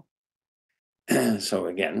window. So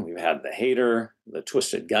again, we've had the hater, the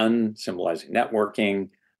twisted gun symbolizing networking,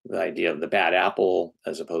 the idea of the bad apple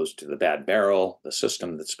as opposed to the bad barrel, the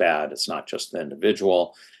system that's bad. It's not just the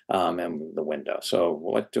individual, and the window. So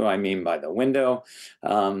what do I mean by the window?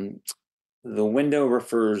 The window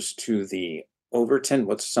refers to the Overton,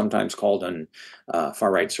 what's sometimes called in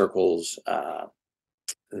far-right circles,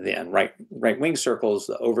 and right-wing circles,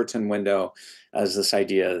 the Overton window, as this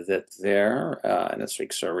idea that there, and it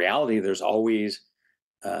speaks to reality, there's always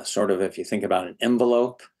sort of, if you think about an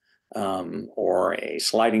envelope or a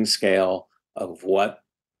sliding scale of what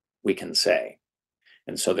we can say.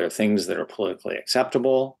 And so there are things that are politically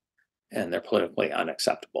acceptable, and they're politically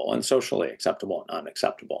unacceptable, and socially acceptable and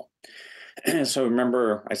unacceptable. So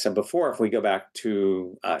remember, I said before, if we go back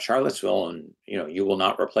to Charlottesville, and you will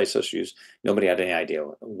not replace us, nobody had any idea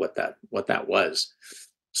what that was.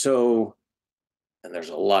 So, and there's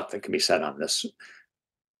a lot that can be said on this,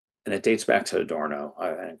 and it dates back to Adorno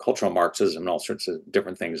and cultural Marxism and all sorts of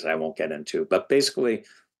different things that I won't get into. But basically,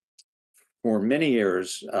 for many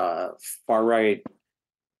years, far-right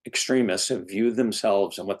extremists have viewed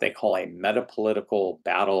themselves in what they call a metapolitical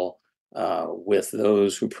battle with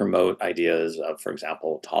those who promote ideas of, for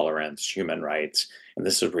example, tolerance, human rights. And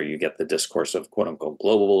this is where you get the discourse of quote unquote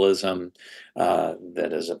globalism that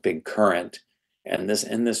is a big current. And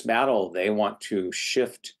in this battle, they want to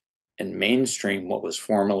shift and mainstream what was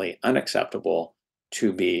formerly unacceptable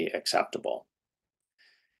to be acceptable.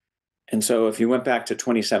 And so if you went back to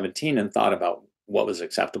 2017 and thought about what was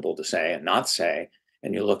acceptable to say and not say,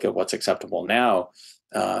 and you look at what's acceptable now,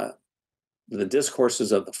 the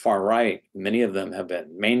discourses of the far right, many of them have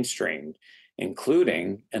been mainstreamed,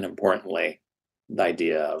 including, and importantly, the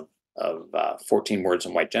idea of 14 words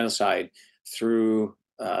in white genocide through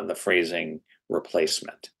the phrasing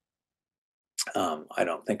replacement. I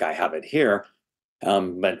don't think I have it here,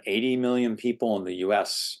 but 80 million people in the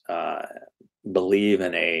US believe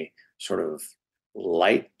in a sort of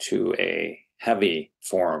light to a heavy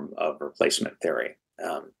form of replacement theory.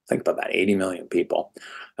 Think about that, 80 million people.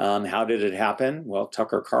 How did it happen? Well,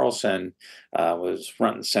 Tucker Carlson was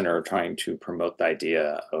front and center trying to promote the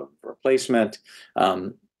idea of replacement.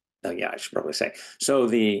 I should probably say. So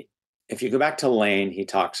if you go back to Lane, he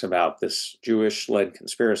talks about this Jewish-led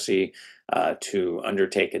conspiracy to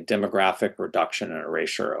undertake a demographic reduction and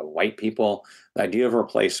erasure of white people. The idea of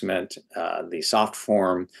replacement, the soft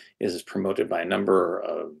form, is promoted by a number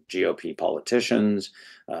of GOP politicians,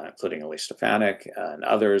 including Elise Stefanik and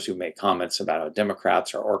others who make comments about how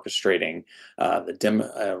Democrats are orchestrating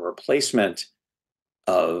the replacement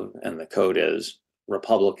of, and the code is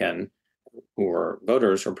Republican,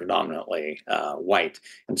 voters are predominantly white.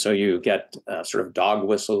 And so you get sort of dog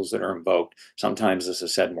whistles that are invoked. Sometimes this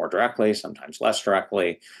is said more directly, sometimes less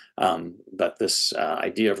directly. But this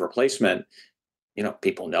idea of replacement,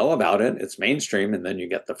 people know about it, it's mainstream, and then you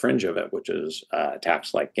get the fringe of it, which is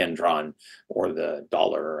attacks like Gendron or the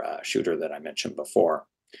dollar shooter that I mentioned before.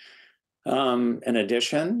 In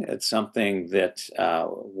addition, it's something that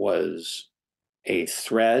was a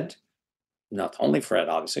thread, not the only thread,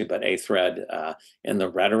 obviously, but a thread in the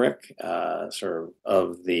rhetoric sort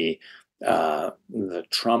of the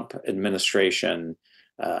Trump administration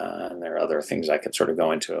And there are other things I could sort of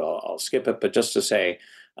go into. I'll skip it, but just to say,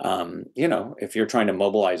 if you're trying to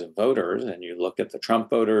mobilize voters and you look at the Trump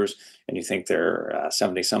voters and you think they're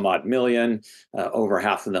 70 some odd million, over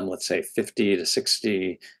half of them, let's say 50 to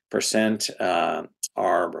 60%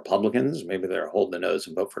 are Republicans. Maybe they're hold the nose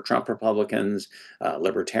and vote for Trump Republicans,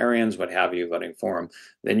 libertarians, what have you, voting for him.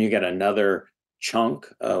 Then you get another chunk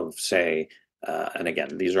of, say, and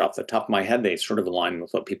again, these are off the top of my head. They sort of align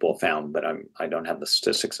with what people have found, but I don't have the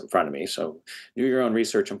statistics in front of me. So do your own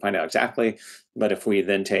research and find out exactly. But if we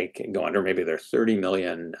then go under, maybe there are 30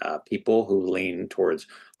 million people who lean towards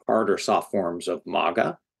hard or soft forms of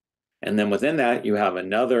MAGA. And then within that, you have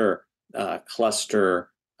another cluster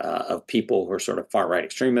of people who are sort of far-right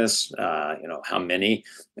extremists. How many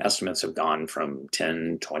estimates have gone from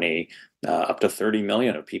 10, 20, up to 30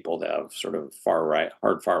 million of people that have sort of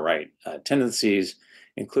hard far-right tendencies,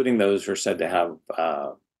 including those who are said to have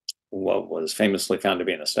what was famously found to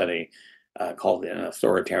be in a study called an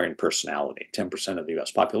authoritarian personality, 10% of the US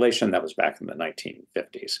population. That was back in the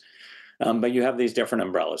 1950s. But you have these different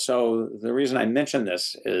umbrellas. So the reason I mention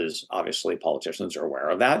this is obviously politicians are aware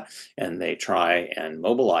of that, and they try and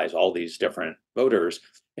mobilize all these different voters.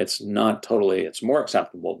 It's more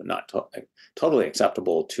acceptable, but not totally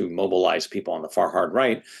acceptable to mobilize people on the far hard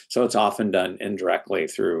right. So it's often done indirectly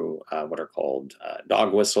through what are called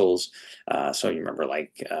dog whistles. So you remember,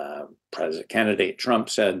 like President candidate Trump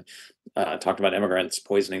talked about immigrants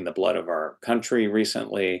poisoning the blood of our country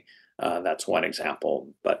recently. That's one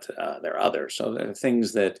example, but there are others. So there are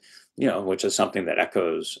things that, which is something that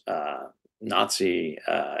echoes Nazi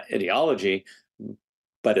ideology,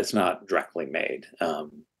 but it's not directly made,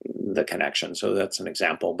 the connection. So that's an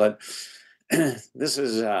example. But this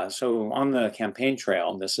is, so on the campaign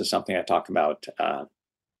trail, this is something I talk about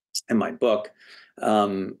in my book.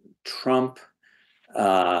 Trump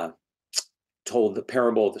told the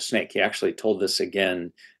parable of the snake. He actually told this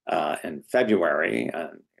again in February.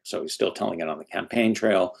 So he's still telling it on the campaign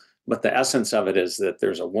trail. But the essence of it is that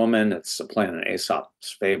there's a woman, it's a play on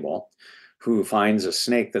Aesop's fable, who finds a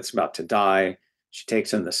snake that's about to die. She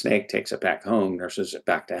takes in the snake, takes it back home, nurses it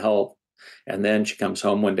back to health. And then she comes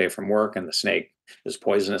home one day from work and the snake is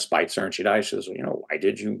poisonous, bites her, and she dies. She says, why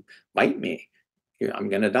did you bite me? I'm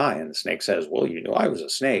going to die. And the snake says, well, you knew I was a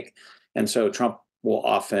snake. And so Trump will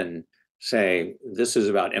often say, this is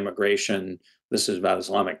about immigration. This is about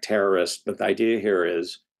Islamic terrorists. But the idea here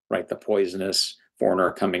is, right, the poisonous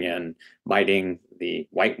foreigner coming in, biting the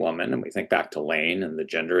white woman. And we think back to Lane and the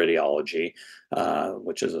gender ideology,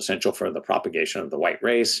 which is essential for the propagation of the white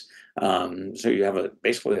race. So you have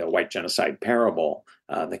basically a white genocide parable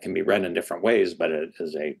that can be read in different ways, but it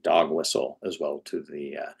is a dog whistle as well to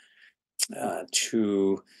the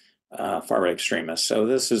far-right extremists. So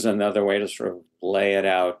this is another way to sort of lay it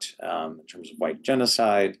out in terms of white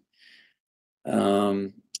genocide.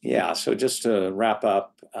 So just to wrap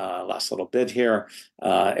up, last little bit here,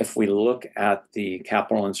 if we look at the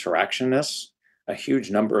Capitol insurrectionists, a huge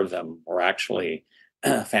number of them were actually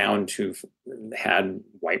found to had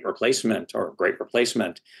white replacement or great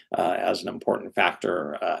replacement as an important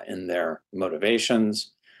factor in their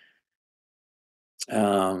motivations.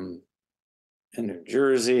 In New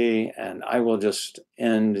Jersey, and I will just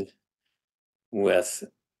end with,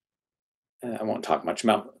 I won't talk much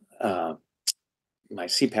about my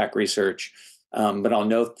CPAC research, but I'll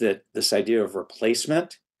note that this idea of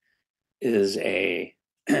replacement is a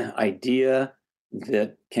idea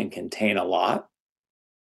that can contain a lot.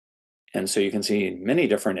 And so you can see many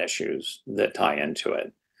different issues that tie into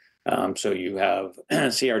it. So you have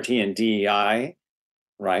CRT and DEI,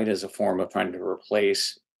 right, as a form of trying to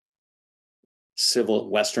replace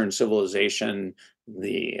Western civilization,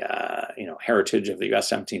 the heritage of the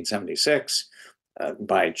US 1776,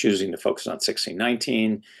 by choosing to focus on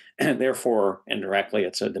 1619, and therefore indirectly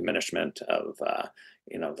it's a diminishment of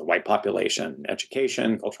the white population,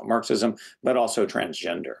 education, cultural Marxism, but also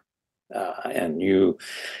transgender. And you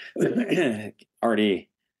already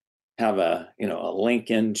have a link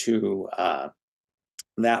into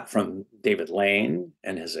that from David Lane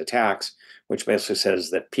and his attacks, which basically says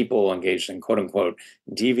that people engaged in quote unquote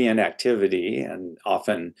deviant activity, and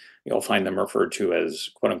often you'll find them referred to as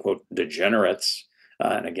quote unquote degenerates.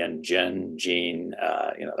 And again, gene,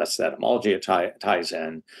 that's the etymology it ties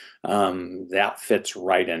in. That fits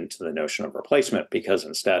right into the notion of replacement, because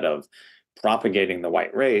instead of propagating the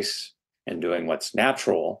white race and doing what's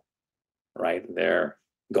natural, right, they're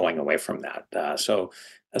going away from that. So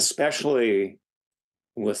especially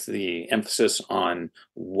with the emphasis on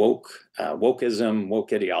wokeism,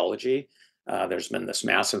 woke ideology, there's been this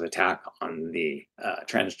massive attack on the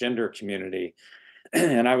transgender community.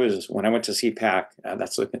 And when I went to CPAC,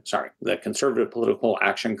 the Conservative Political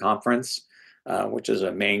Action Conference, which is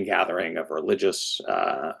a main gathering of religious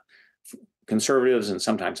conservatives and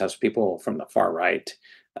sometimes has people from the far right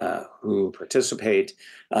who participate.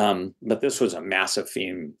 But this was a massive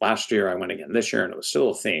theme last year. I went again this year, and it was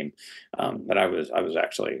still a theme. But I was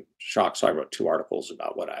actually shocked. So I wrote 2 articles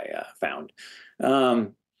about what I found.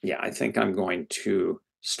 Yeah, I think I'm going to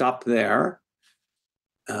stop there,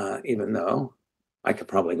 even though I could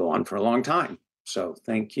probably go on for a long time. So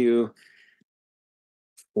thank you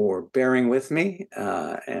for bearing with me.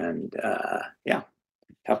 Yeah,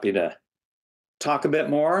 happy to talk a bit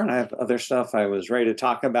more. And I have other stuff I was ready to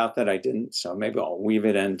talk about that I didn't. So maybe I'll weave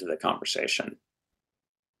it into the conversation.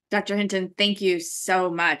 Dr. Hinton, thank you so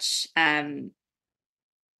much.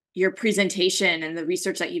 Your presentation and the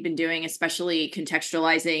research that you've been doing, especially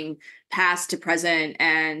contextualizing past to present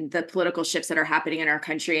and the political shifts that are happening in our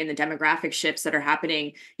country and the demographic shifts that are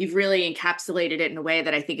happening, you've really encapsulated it in a way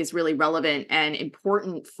that I think is really relevant and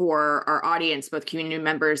important for our audience, both community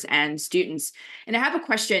members and students. And I have a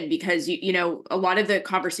question because, a lot of the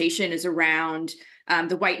conversation is around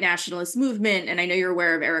the white nationalist movement. And I know you're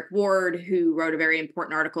aware of Eric Ward, who wrote a very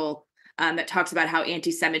important article that talks about how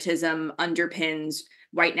anti-Semitism underpins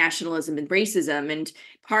white nationalism and racism. And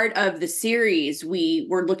part of the series, we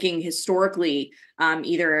were looking historically,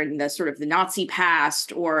 either in the sort of the Nazi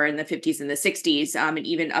past or in the 50s and the 60s, and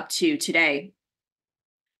even up to today.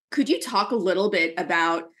 Could you talk a little bit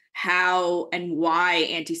about how and why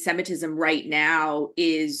anti-Semitism right now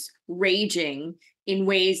is raging in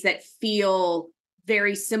ways that feel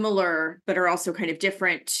very similar, but are also kind of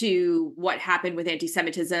different to what happened with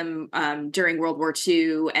anti-Semitism during World War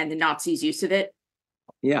II and the Nazis' use of it?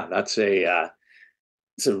 Yeah, it's a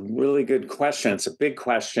really good question. It's a big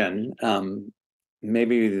question.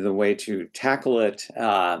 Maybe the way to tackle it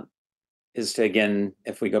is to, again,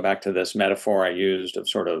 if we go back to this metaphor I used of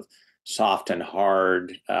sort of soft and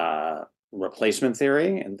hard replacement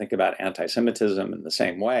theory and think about anti-Semitism in the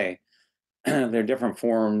same way, there are different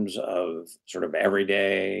forms of sort of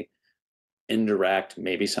everyday, indirect,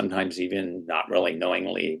 maybe sometimes even not really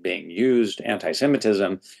knowingly being used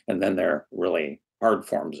anti-Semitism, and then there are really hard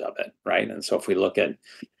forms of it, right? And so if we look at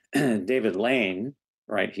David Lane,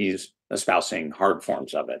 right, he's espousing hard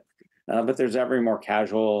forms of it. But there's every more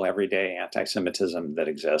casual, everyday anti-Semitism that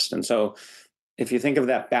exists. And so if you think of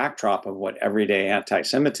that backdrop of what everyday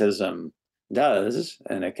anti-Semitism does,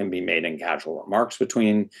 and it can be made in casual remarks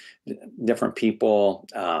between different people,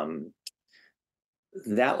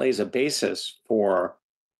 that lays a basis for,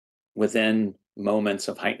 within moments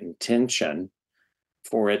of heightened tension,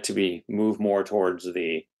 for it to be moved more towards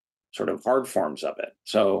the sort of hard forms of it.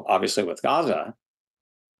 So obviously with Gaza,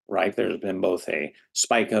 right, there's been both a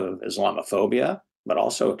spike of Islamophobia, but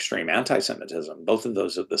also extreme anti-Semitism, both of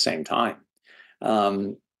those at the same time.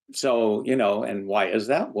 And why is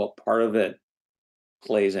that? Well, part of it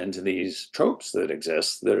plays into these tropes that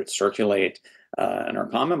exist, that circulate and are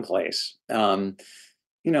commonplace. And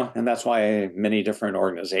that's why many different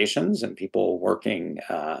organizations and people working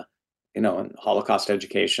in Holocaust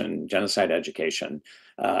education, genocide education,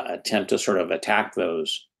 attempt to sort of attack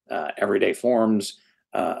those everyday forms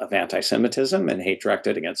of anti-Semitism and hate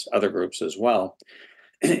directed against other groups as well.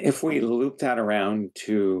 If we loop that around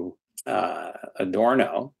to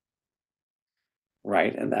Adorno,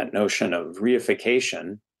 right, and that notion of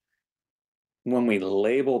reification, when we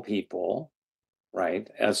label people, right,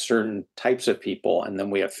 as certain types of people, and then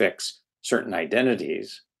we affix certain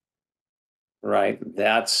identities, right,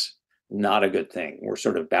 that's not a good thing. We're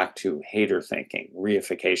sort of back to hater thinking,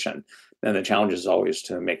 reification. Then the challenge is always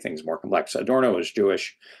to make things more complex. Adorno was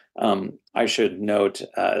Jewish. I should note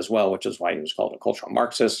as well, which is why he was called a cultural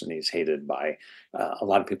Marxist, and he's hated by a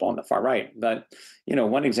lot of people on the far right. But,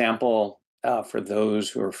 one example for those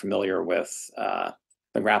who are familiar with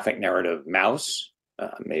the graphic narrative Mouse,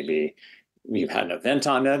 maybe you've had an event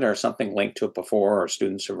on it or something linked to it before, or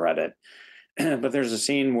students have read it. But there's a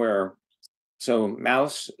scene where, so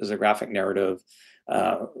Mouse is a graphic narrative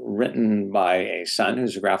written by a son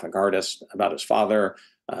who's a graphic artist about his father,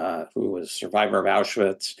 who was a survivor of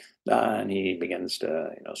Auschwitz, and he begins to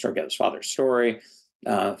sort of get his father's story.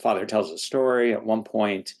 Father tells a story at one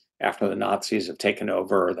point after the Nazis have taken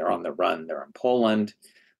over. They're on the run. They're in Poland.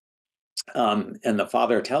 And the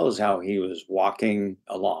father tells how he was walking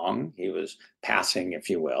along. He was passing, if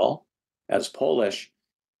you will, as Polish.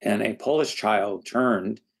 And a Polish child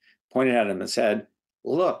turned, pointed at him and said,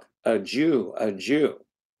 "Look, a Jew, a Jew."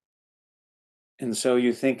 And so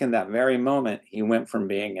you think in that very moment, he went from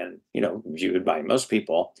being, viewed by most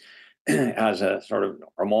people as a sort of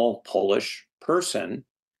normal Polish person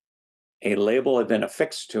a label had been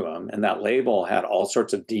affixed to him, and that label had all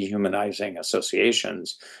sorts of dehumanizing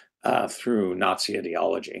associations through Nazi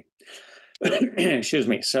ideology. Excuse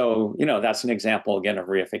me. So, that's an example, again, of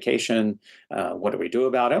reification. What do we do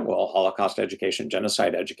about it? Well, Holocaust education,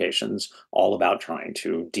 genocide education's all about trying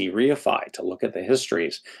to de-reify, to look at the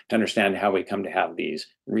histories, to understand how we come to have these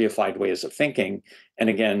reified ways of thinking. And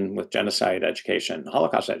again, with genocide education,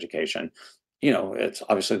 Holocaust education, it's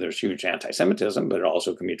obviously there's huge anti-Semitism, but it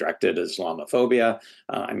also can be directed at Islamophobia.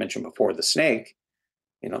 I mentioned before the snake.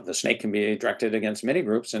 The snake can be directed against many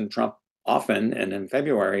groups, and Trump often, and in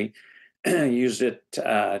February, used it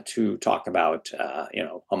to talk about,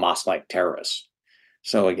 Hamas-like terrorists.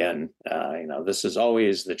 So again, this is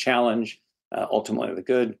always the challenge, ultimately the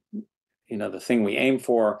good, the thing we aim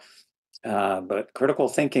for. But critical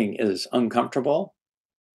thinking is uncomfortable.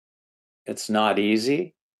 It's not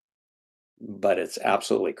easy, but it's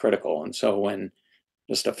absolutely critical. And so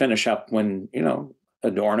just to finish up, when,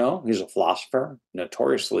 Adorno, he's a philosopher,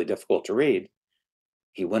 notoriously difficult to read,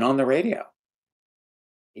 he went on the radio.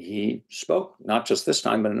 He spoke not just this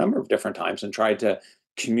time, but a number of different times, and tried to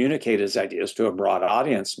communicate his ideas to a broad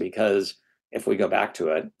audience. Because if we go back to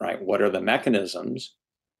it, right, what are the mechanisms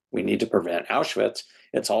we need to prevent Auschwitz?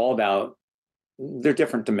 It's all about, there are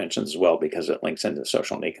different dimensions as well, because it links into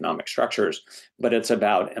social and economic structures, but it's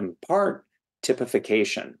about, in part,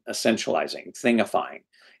 typification, essentializing, thingifying.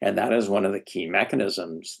 And that is one of the key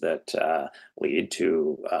mechanisms that lead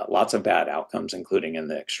to lots of bad outcomes, including in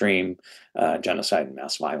the extreme genocide and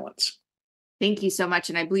mass violence. Thank you so much.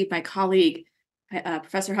 And I believe my colleague,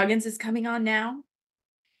 Professor Huggins, is coming on now.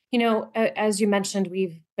 As you mentioned,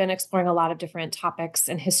 we've been exploring a lot of different topics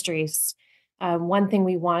and histories. One thing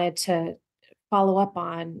we wanted to follow up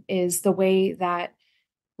on is the way that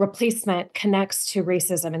replacement connects to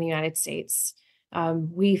racism in the United States.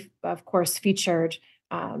 We've, of course, featured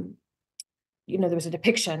there was a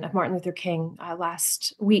depiction of Martin Luther King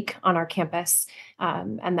last week on our campus,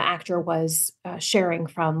 and the actor was sharing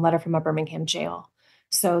from Letter from a Birmingham Jail.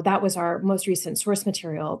 So that was our most recent source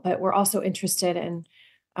material. But we're also interested in,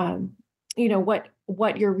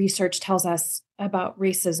 what your research tells us about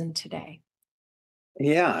racism today.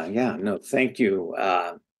 Yeah. No, thank you.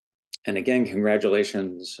 And again,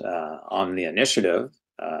 congratulations on the initiative.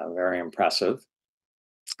 Very impressive.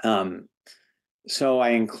 So I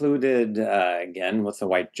included, again, with the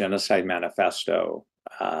White Genocide Manifesto,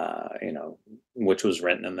 which was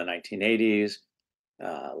written in the 1980s.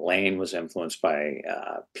 Lane was influenced by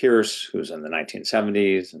Pierce, who's in the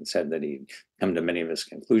 1970s, and said that he'd come to many of his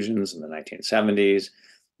conclusions in the 1970s.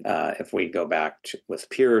 If we go back with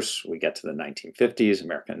Pierce, we get to the 1950s,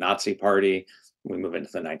 American Nazi Party. We move into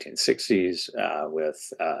the 1960s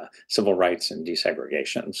with civil rights and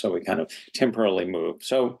desegregation. So we kind of temporarily move.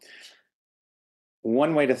 So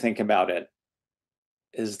one way to think about it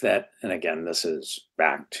is that, and again, this is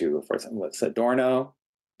back to with Adorno,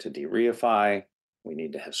 to de-reify, we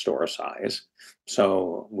need to historicize.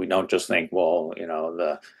 So we don't just think, well,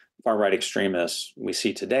 the far-right extremists we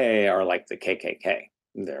see today are like the KKK.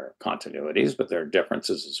 There are continuities, but there are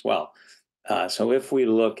differences as well. So if we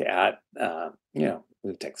look at,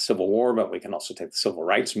 we take the Civil War, but we can also take the Civil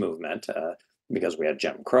Rights Movement, because we had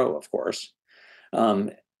Jim Crow, of course.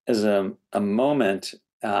 As a moment,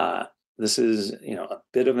 this is, a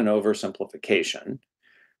bit of an oversimplification,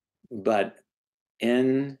 but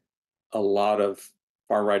in a lot of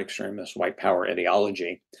far-right extremist white power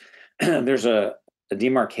ideology, there's a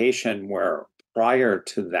demarcation where prior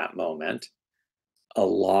to that moment, a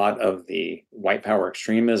lot of the white power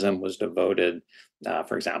extremism was devoted,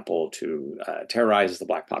 for example, to terrorize the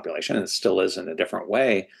Black population, and it still is in a different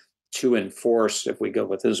way, to enforce, if we go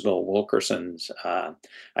with Isabel Wilkerson's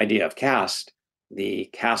idea of caste, the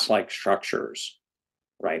caste-like structures,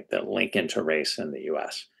 right, that link into race in the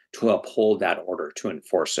US, to uphold that order, to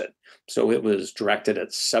enforce it. So it was directed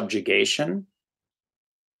at subjugation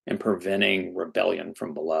and preventing rebellion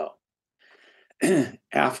from below.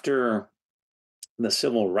 After the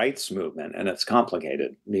civil rights movement, and it's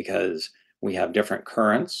complicated because we have different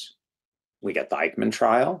currents. We get the Eichmann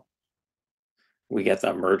trial. We get the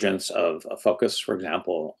emergence of a focus, for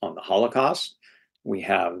example, on the Holocaust. We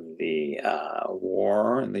have the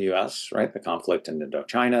war in the US, right? The conflict in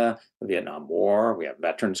Indochina, the Vietnam War. We have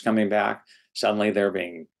veterans coming back. Suddenly they're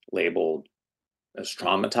being labeled as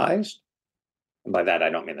traumatized. And by that, I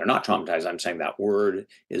don't mean they're not traumatized. I'm saying that word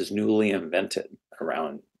is newly invented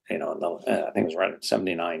around, I think it was around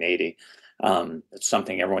 79, 80. It's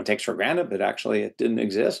something everyone takes for granted, but actually it didn't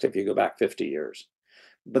exist if you go back 50 years.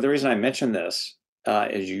 But the reason I mention this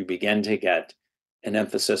is you begin to get an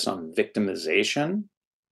emphasis on victimization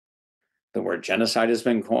The word genocide has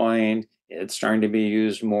been coined. It's starting to be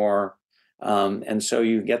used more. And so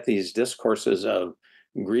you get these discourses of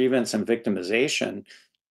grievance and victimization,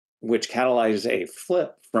 which catalyze a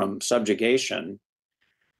flip from subjugation,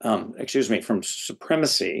 from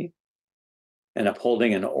supremacy and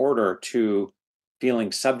upholding an order to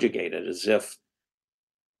feeling subjugated, as if,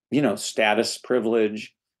 status,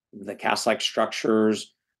 privilege, the caste-like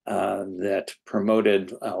structures that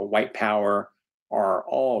promoted white power are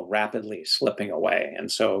all rapidly slipping away.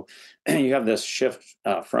 And so you have this shift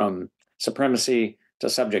from supremacy to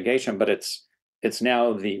subjugation, but it's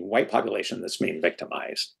now the white population that's being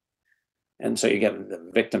victimized. And so you get the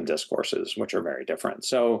victim discourses, which are very different.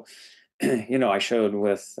 So, I showed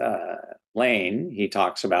with Lane, he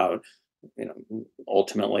talks about,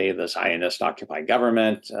 ultimately the Zionist occupied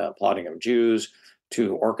government, plotting of Jews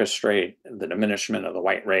to orchestrate the diminishment of the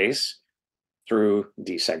white race through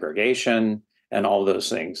desegregation and all those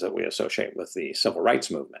things that we associate with the civil rights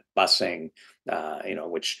movement, busing,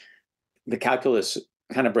 which the calculus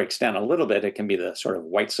kind of breaks down a little bit. It can be the sort of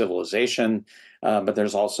white civilization, but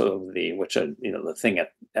there's also the thing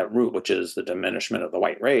at root, which is the diminishment of the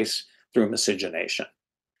white race through miscegenation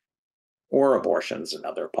or abortions and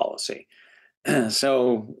other policy.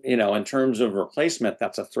 So, in terms of replacement,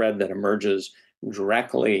 that's a thread that emerges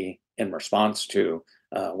directly in response to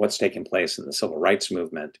what's taking place in the civil rights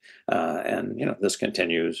movement. And this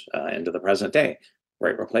continues into the present day.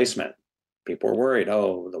 Great replacement. People are worried,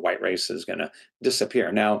 the white race is going to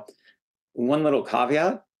disappear. Now, one little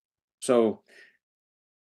caveat. So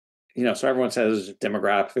everyone says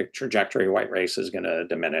demographic trajectory, white race is going to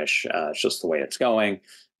diminish. It's just the way it's going.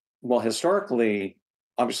 Well, historically,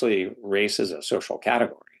 obviously, race is a social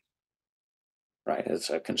category, right? It's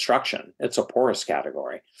a construction. It's a porous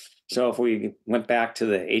category. So if we went back to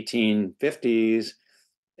the 1850s,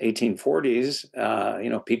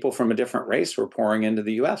 1840s, people from a different race were pouring into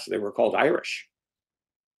the U.S. They were called Irish.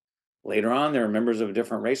 Later on, there were members of a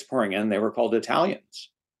different race pouring in. They were called Italians.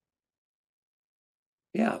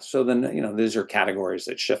 Yeah, so then, these are categories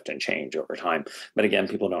that shift and change over time. But again,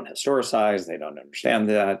 people don't historicize. They don't understand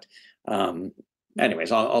that.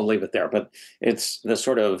 Anyways, I'll leave it there. But it's the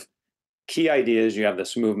sort of key ideas. You have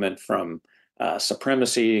this movement from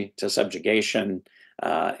supremacy to subjugation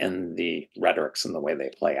and the rhetorics and the way they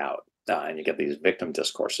play out. And you get these victim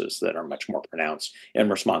discourses that are much more pronounced in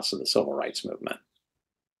response to the civil rights movement.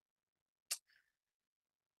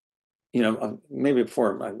 Maybe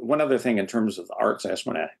before, one other thing in terms of the arts, I just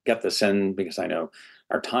want to get this in because I know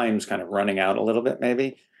our time's kind of running out a little bit,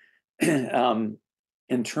 maybe. In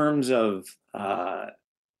terms of, art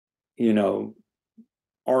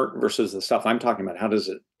versus the stuff I'm talking about, how does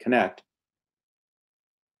it connect?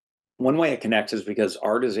 One way it connects is because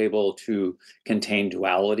art is able to contain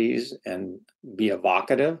dualities and be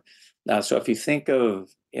evocative. So if you think of,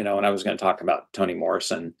 and I was going to talk about Toni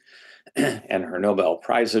Morrison and her Nobel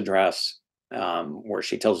Prize address, where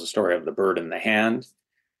she tells the story of the bird in the hand.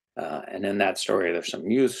 And in that story, there's some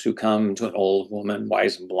youths who come to an old woman,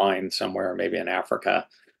 wise and blind, somewhere, maybe in Africa.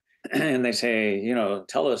 And they say,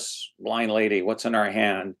 tell us, blind lady, what's in our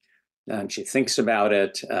hand? And she thinks about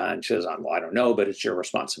it. And she says, well, I don't know, but it's your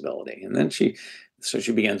responsibility. And then she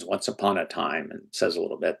begins once upon a time and says a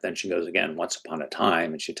little bit. Then she goes again, once upon a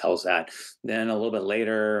time. And she tells that. Then a little bit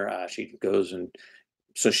later, she goes and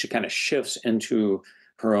so she kind of shifts into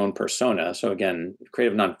her own persona. So again,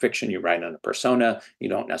 creative nonfiction, you write in a persona. You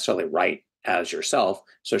don't necessarily write as yourself.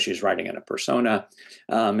 So she's writing in a persona.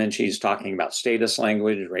 And she's talking about status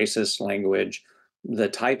language, racist language, the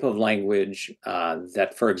type of language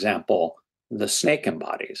that, for example, the snake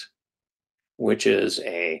embodies, which is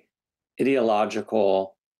a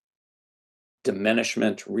ideological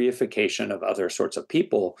diminishment, reification of other sorts of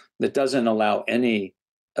people that doesn't allow any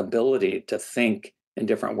ability to think in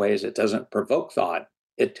different ways. It doesn't provoke thought.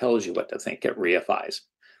 It tells you what to think. It reifies.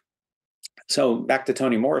 So back to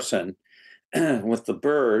Toni Morrison with the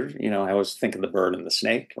bird, I always think of the bird and the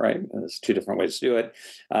snake, right? There's two different ways to do it.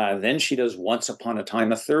 Then she does once upon a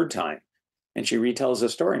time, a third time. And she retells the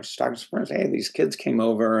story. And she's talking to friends, hey, these kids came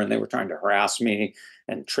over and they were trying to harass me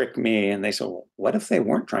and trick me. And they said, well, what if they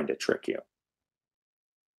weren't trying to trick you?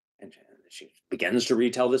 And she begins to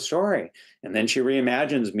retell the story. And then she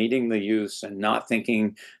reimagines meeting the youths and not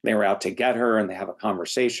thinking they were out to get her, and they have a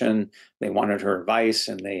conversation. They wanted her advice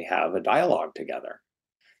and they have a dialogue together.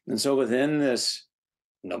 And so within this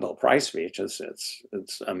Nobel Prize speech,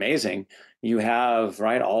 it's amazing. You have,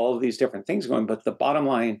 right, all of these different things going, but the bottom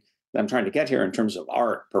line that I'm trying to get here in terms of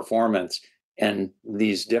art, performance, and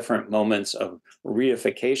these different moments of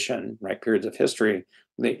reification, right, periods of history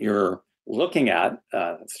that you're looking at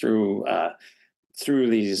through through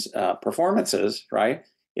these performances, right,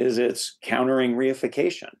 is it's countering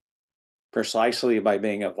reification precisely by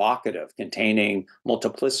being evocative, containing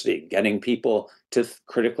multiplicity, getting people to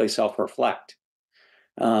critically self-reflect.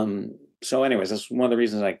 So anyways, that's one of the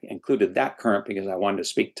reasons I included that current, because I wanted to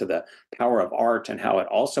speak to the power of art and how it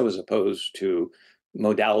also is opposed to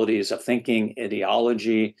modalities of thinking,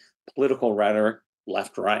 ideology, political rhetoric,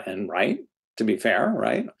 left, right, and right, to be fair,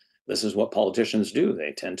 right? This is what politicians do.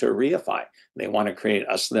 They tend to reify. They want to create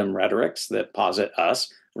us-them rhetorics that posit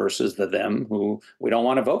us versus the them who we don't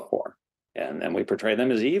want to vote for. And then we portray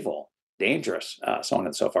them as evil, dangerous, so on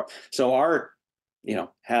and so forth. So art,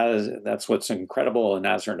 that's what's incredible. And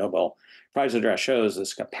as our Nobel Prize address shows,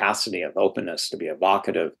 this capacity of openness to be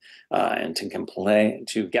evocative and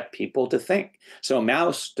to get people to think. So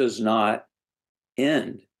Maus does not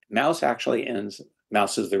end. Maus actually ends.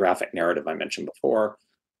 Maus is the graphic narrative I mentioned before.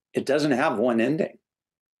 It doesn't have one ending.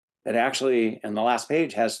 It actually, in the last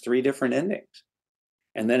page, has 3 different endings.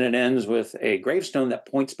 And then it ends with a gravestone that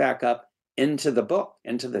points back up into the book,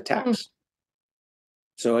 into the text.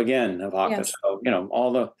 So again, evocative. Yes. So,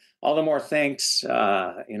 all the more thanks,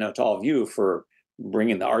 to all of you for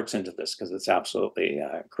bringing the arts into this, because it's absolutely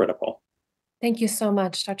critical. Thank you so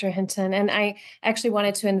much, Dr. Hinton. And I actually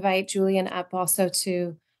wanted to invite Julian up also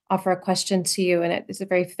to offer a question to you, and it is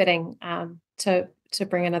very fitting to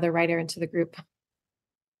bring another writer into the group.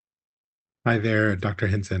 Hi there, Dr.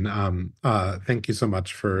 Hinton. Thank you so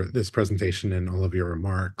much for this presentation and all of your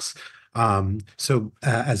remarks.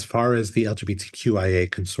 As far as the LGBTQIA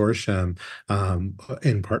consortium,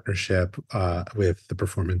 in partnership with the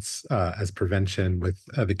Performance as Prevention with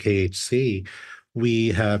the KHC, we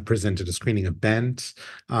have presented a screening event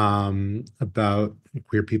about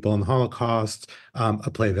queer people in the Holocaust,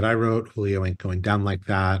 a play that I wrote, Julio Ain't Going Down Like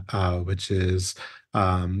That, which is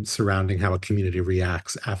surrounding how a community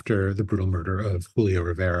reacts after the brutal murder of Julio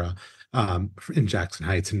Rivera in Jackson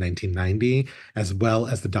Heights in 1990, as well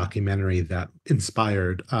as the documentary that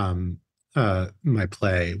inspired my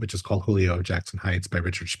play, which is called Julio of Jackson Heights by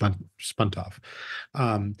Richard Spuntoff.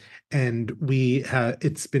 And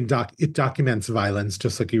it documents violence,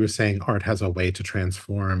 just like you were saying, art has a way to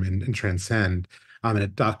transform and transcend, and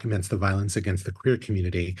it documents the violence against the queer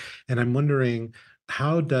community. And I'm wondering,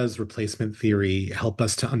 how does replacement theory help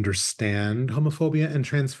us to understand homophobia and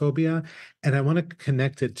transphobia? And I want to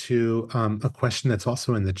connect it to a question that's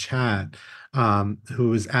also in the chat,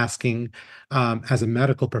 who is asking, as a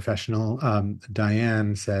medical professional,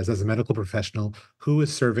 Diane says, as a medical professional, who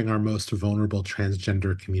is serving our most vulnerable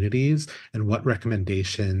transgender communities, and what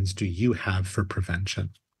recommendations do you have for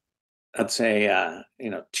prevention? That's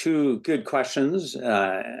two good questions,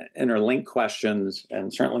 interlinked questions,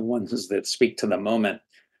 and certainly ones that speak to the moment.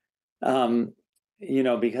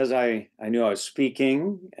 Because I knew I was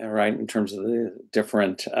speaking, right, in terms of the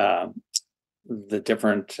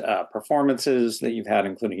different performances that you've had,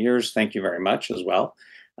 including yours. Thank you very much as well.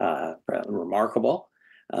 Remarkable.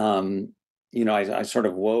 I sort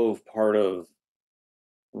of wove part of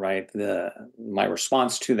my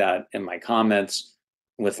response to that in my comments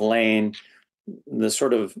with Lane,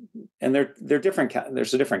 and they're different.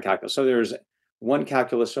 There's a different calculus. So there's one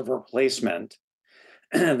calculus of replacement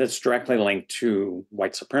that's directly linked to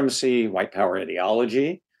white supremacy, white power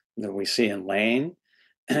ideology that we see in Lane,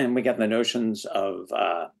 and we get the notions of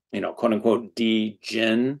quote unquote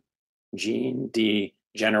degeneracy,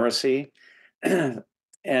 and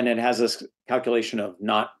it has this calculation of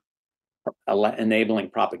not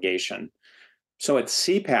enabling propagation. So at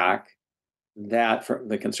CPAC, that for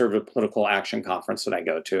the Conservative Political Action Conference that I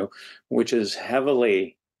go to, which is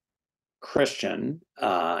heavily Christian,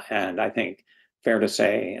 and I think fair to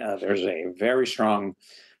say there's a very strong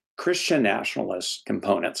Christian nationalist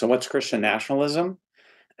component. So what's Christian nationalism?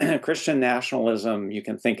 Christian nationalism, you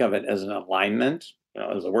can think of it as an alignment,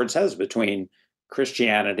 as the word says, between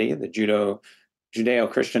Christianity, the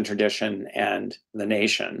Judeo-Christian tradition, and the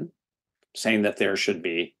nation, saying that there should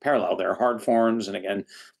be parallel. There are hard forms, and again,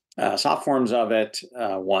 soft forms of it.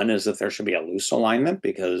 One is that there should be a loose alignment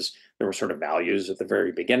because there were sort of values at the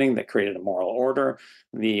very beginning that created a moral order.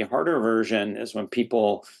 The harder version is when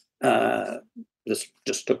people, this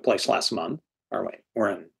just took place last month,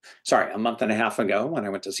 a month and a half ago when I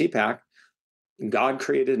went to CPAC, God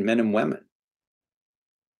created men and women,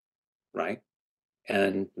 right?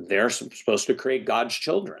 And they're supposed to create God's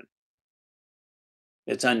children.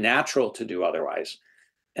 It's unnatural to do otherwise.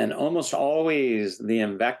 And almost always the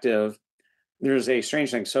invective, there's a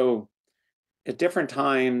strange thing. So at different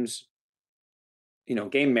times,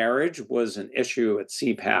 gay marriage was an issue at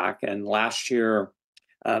CPAC. And last year,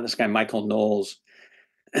 this guy, Michael Knowles,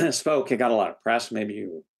 spoke. It got a lot of press. Maybe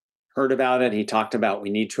you heard about it. He talked about we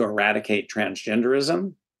need to eradicate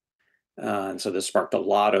transgenderism. And so this sparked a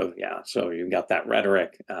lot of, so you got that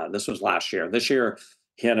rhetoric. This was last year. This year,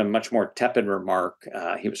 he had a much more tepid remark.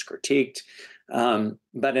 He was critiqued.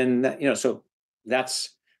 But so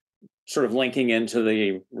that's sort of linking into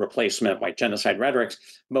the replacement white genocide rhetorics.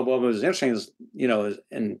 But what was interesting is,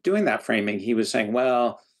 in doing that framing, he was saying,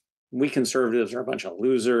 well, we conservatives are a bunch of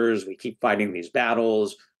losers. We keep fighting these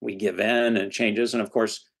battles. We give in and changes. And of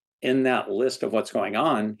course, in that list of what's going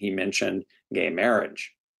on, he mentioned gay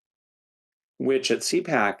marriage, which at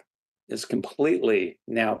CPAC is completely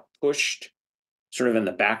now pushed sort of in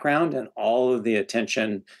the background, and all of the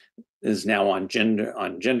attention is now on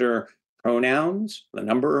gender pronouns. The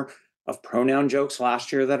number of pronoun jokes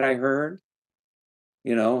last year that I heard,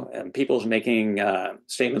 and people's making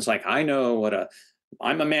statements like,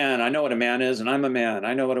 I'm a man, I know what a man is, and I'm a man,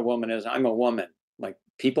 I know what a woman is, I'm a woman. Like,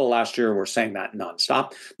 people last year were saying that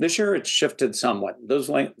nonstop. This year it's shifted somewhat.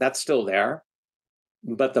 That's still there,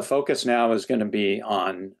 but the focus now is going to be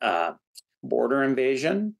on border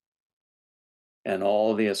invasion and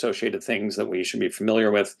all the associated things that we should be familiar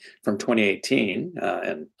with from 2018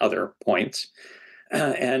 and other points,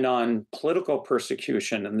 and on political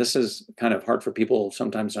persecution. And this is kind of hard for people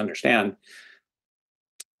sometimes to understand,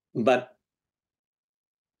 but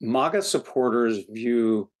MAGA supporters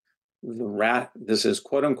view this is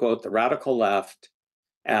quote unquote the radical left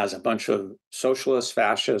as a bunch of socialist,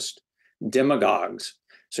 fascist demagogues.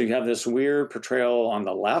 So you have this weird portrayal on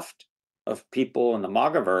the left of people in the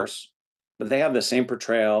MAGAverse, but they have the same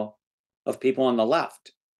portrayal of people on the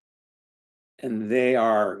left. And they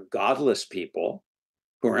are godless people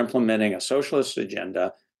who are implementing a socialist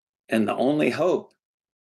agenda. And the only hope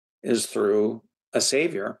is through a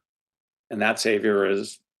savior. And that savior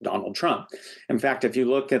is Donald Trump. In fact, if you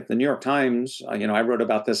look at the New York Times, I wrote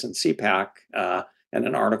about this in CPAC in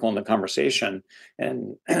an article in The Conversation.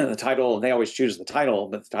 And the title, they always choose the title,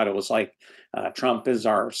 but the title was like, Trump is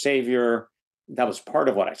our savior. That was part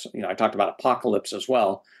of what I talked about apocalypse as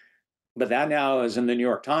well. But that now is in the New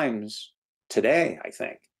York Times today, I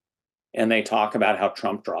think. And they talk about how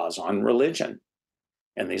Trump draws on religion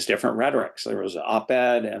and these different rhetorics. There was an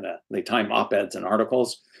op-ed, and they time op-eds and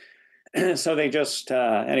articles. So they just,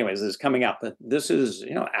 anyways, this is coming out. But this is,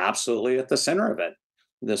 absolutely at the center of it.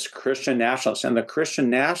 This Christian nationalist, and the Christian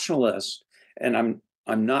nationalist, and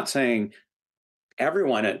I'm not saying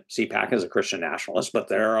everyone at CPAC is a Christian nationalist, but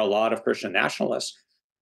there are a lot of Christian nationalists.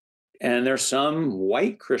 And there's some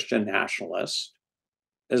white Christian nationalists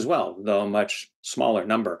as well, though a much smaller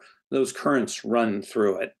number. Those currents run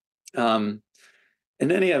through it. In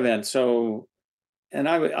any event, and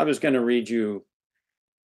I was going to read you,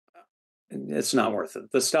 it's not worth it.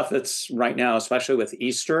 The stuff that's right now, especially with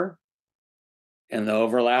Easter and the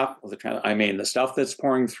overlap with the stuff that's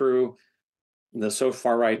pouring through the so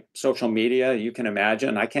far right social media, you can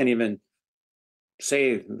imagine. I can't even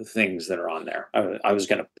say the things that are on there. I was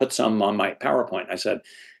going to put some on my PowerPoint. I said,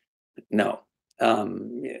 no,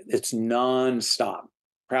 it's nonstop.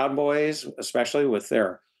 Proud Boys, especially with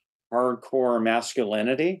their hardcore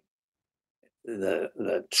masculinity,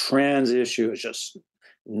 the trans issue is just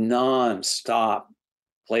nonstop.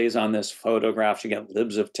 Plays on this photographs. You get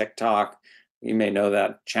libs of TikTok. You may know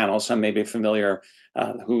that channel. Some may be familiar.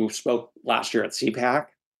 Who spoke last year at CPAC.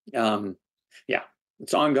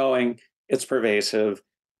 It's ongoing. It's pervasive.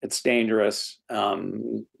 It's dangerous. I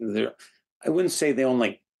wouldn't say the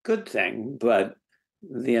only good thing, but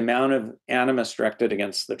the amount of animus directed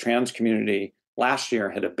against the trans community last year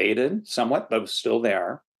had abated somewhat, but was still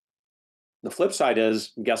there. The flip side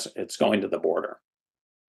is, guess it's going to the border,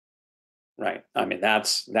 right? I mean,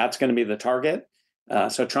 that's going to be the target.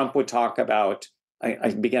 So Trump would talk about, I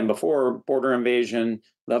began before, border invasion.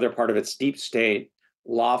 The other part of it's deep state,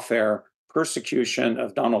 lawfare, persecution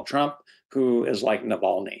of Donald Trump, who is like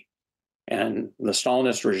Navalny. And the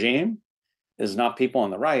Stalinist regime is not people on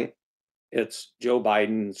the right. It's Joe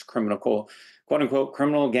Biden's quote unquote,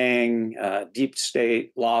 criminal gang, deep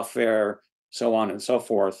state, lawfare, so on and so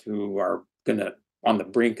forth, who are on the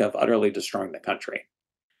brink of utterly destroying the country.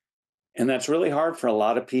 And that's really hard for a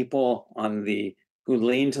lot of people who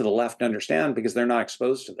lean to the left to understand, because they're not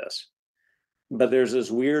exposed to this. But there's this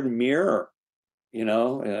weird mirror,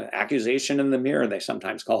 accusation in the mirror, they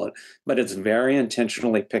sometimes call it, but it's very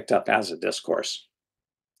intentionally picked up as a discourse.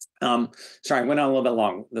 Sorry, I went on a little bit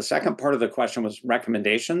long. The second part of the question was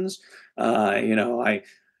recommendations.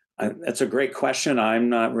 It's a great question. I'm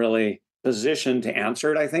not really positioned to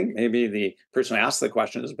answer it. I think maybe the person who asked the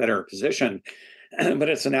question is better positioned, but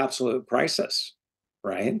it's an absolute crisis,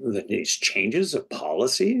 right? These changes of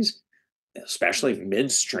policies, especially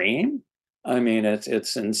midstream, I mean,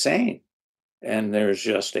 it's insane. And there's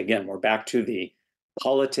just, again, we're back to the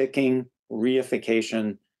politicking,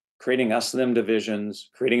 reification, creating us them divisions,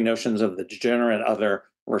 creating notions of the degenerate other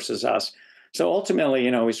versus us. So ultimately,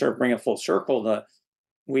 we sort of bring it full circle.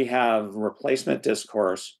 We have replacement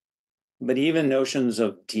discourse, but even notions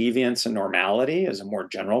of deviance and normality as a more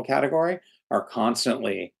general category are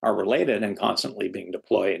related and constantly being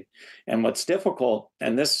deployed. And what's difficult,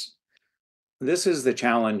 and this is the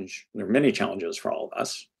challenge, there are many challenges for all of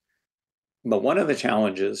us, but one of the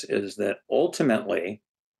challenges is that ultimately,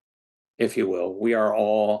 if you will, we are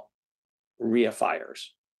all reifiers.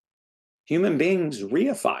 Human beings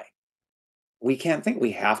reify. We can't think,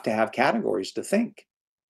 we have to have categories to think.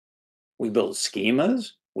 We build schemas,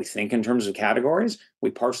 we think in terms of categories,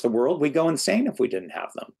 we parse the world, we go insane if we didn't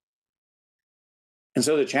have them. And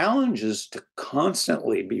so the challenge is to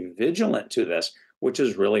constantly be vigilant to this, which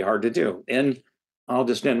is really hard to do. And I'll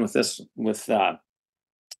just end with this, with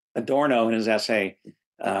Adorno in his essay,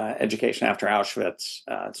 Education After Auschwitz.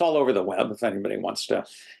 It's all over the web if anybody wants to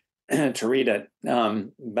read it.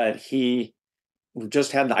 But he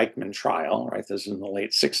just had the Eichmann trial, right? This is in the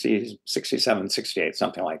late 60s, 67, 68,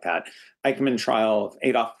 something like that. Eichmann trial of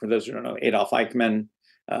Adolf, for those who don't know, Adolf Eichmann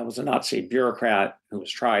was a Nazi bureaucrat who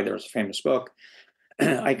was tried. There was a famous book,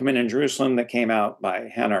 Eichmann in Jerusalem, that came out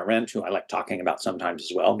by Hannah Arendt, who I like talking about sometimes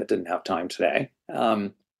as well, but didn't have time today.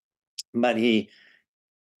 But he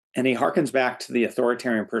harkens back to the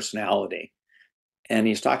authoritarian personality. And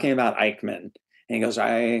he's talking about Eichmann. And he goes,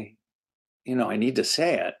 I need to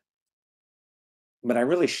say it, but I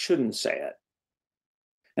really shouldn't say it.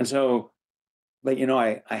 And so, but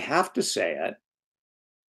I have to say it,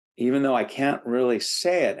 even though I can't really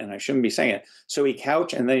say it and I shouldn't be saying it. So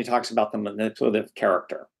and then he talks about the manipulative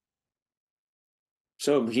character.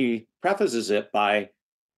 So he prefaces it by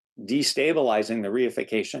destabilizing the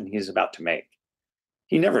reification he's about to make.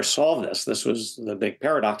 He never solved this. This was the big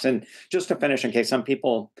paradox. And just to finish, in case some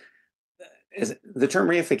people, the term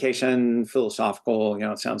reification, philosophical,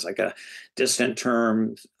 it sounds like a distant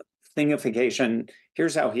term, thingification.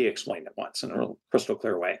 Here's how he explained it once in a crystal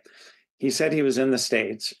clear way. He said he was in the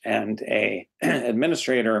States and a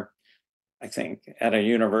administrator, I think, at a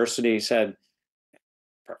university said,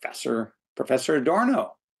 Professor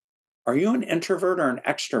Adorno, are you an introvert or an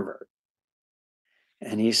extrovert?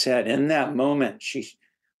 And he said, in that moment, she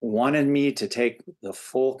wanted me to take the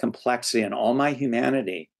full complexity and all my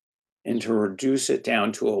humanity and to reduce it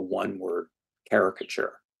down to a one-word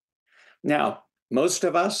caricature. Now, most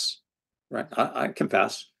of us, right, I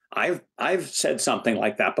confess, I've said something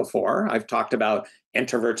like that before. I've talked about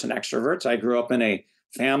introverts and extroverts. I grew up in a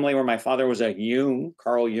family where my father was a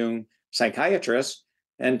Carl Jung psychiatrist,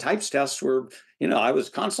 and types tests were, I was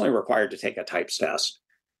constantly required to take a types test.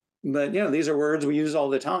 But, these are words we use all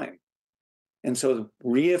the time. And so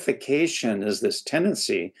reification is this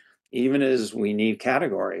tendency, even as we need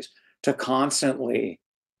categories, to constantly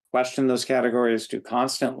question those categories, to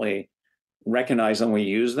constantly recognize when we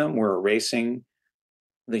use them, we're erasing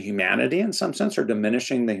the humanity in some sense, or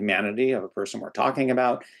diminishing the humanity of a person we're talking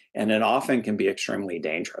about. And it often can be extremely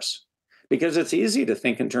dangerous because it's easy to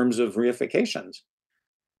think in terms of reifications.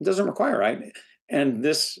 It doesn't require, right? And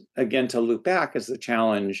this, again, to loop back, is the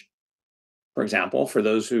challenge, for example, for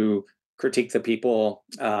those who critique the people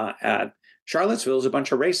at Charlottesville as a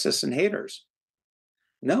bunch of racists and haters.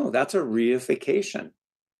 No, that's a reification.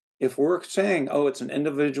 If we're saying, it's an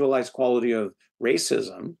individualized quality of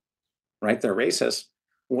racism, right? They're racist.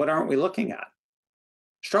 What aren't we looking at?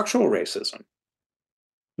 Structural racism,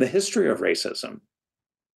 the history of racism,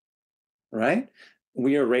 right?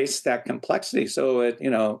 We erase that complexity. So it,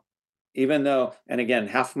 even though, and again,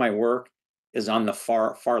 half of my work is on the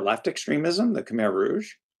far left extremism, the Khmer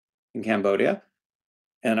Rouge in Cambodia,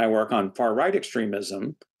 and I work on far right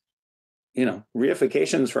extremism.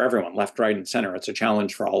 Reifications for everyone, left, right, and center. It's a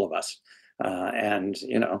challenge for all of us. And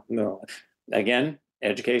again,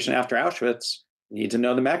 education after Auschwitz, need to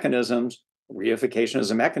know the mechanisms. Reification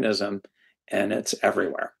is a mechanism, and it's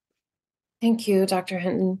everywhere. Thank you, Dr.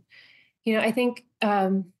 Hinton. I think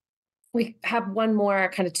we have one more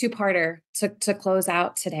kind of two-parter to close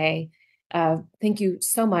out today. Thank you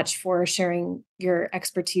so much for sharing your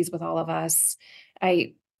expertise with all of us.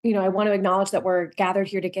 I want to acknowledge that we're gathered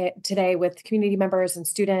here today with community members and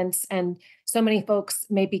students, and so many folks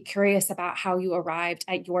may be curious about how you arrived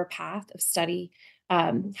at your path of study,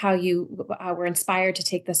 how you were inspired to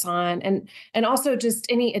take this on, and also just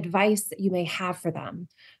any advice that you may have for them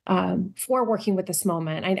for working with this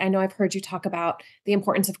moment. I know I've heard you talk about the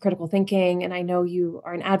importance of critical thinking, and I know you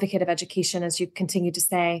are an advocate of education, as you continue to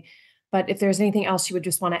say. But if there's anything else you would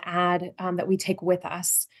just want to add that we take with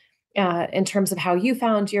us in terms of how you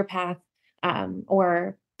found your path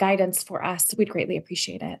or guidance for us, we'd greatly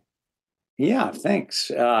appreciate it. Yeah, thanks.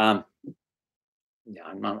 I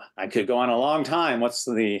could go on a long time. What's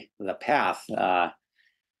the path? Well,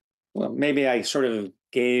 maybe I sort of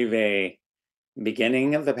gave a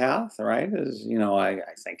beginning of the path, right? As I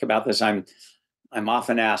think about this, I'm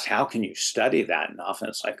often asked, how can you study that? And often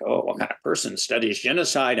it's like, oh, what kind of person studies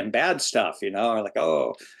genocide and bad stuff? Or like,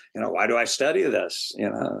 oh, why do I study this?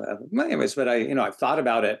 Anyways, but I've thought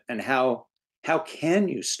about it, and how can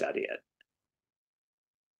you study it?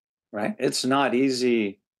 Right? It's not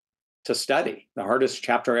easy to study. The hardest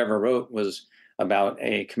chapter I ever wrote was about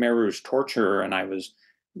a Khmer Rouge torturer, and I was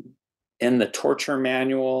in the torture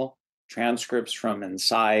manual, transcripts from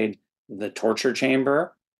inside the torture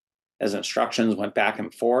chamber as instructions went back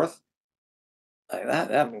and forth. Like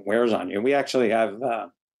that wears on you. We actually have,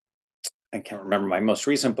 I can't remember, my most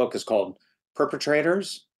recent book is called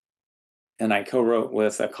Perpetrators, and I co-wrote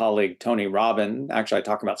with a colleague, Tony Robin. Actually, I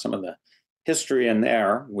talk about some of the history in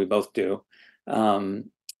there. We both do.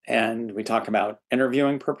 And we talk about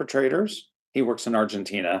interviewing perpetrators. He works in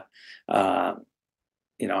Argentina, and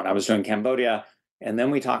I was doing Cambodia. And then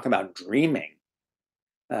we talk about dreaming.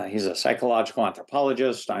 He's a psychological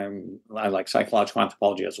anthropologist. I like psychological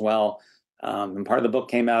anthropology as well. And part of the book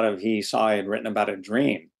came out of, he saw I had written about a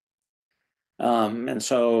dream. And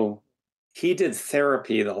so he did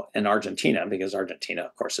therapy in Argentina, because Argentina,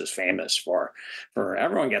 of course, is famous for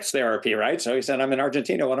everyone gets therapy, right? So he said, I'm in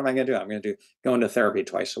Argentina. What am I going to do? I'm going to go into therapy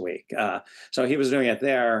twice a week. So he was doing it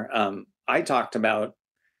there. I talked about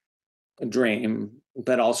a dream,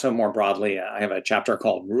 but also more broadly, I have a chapter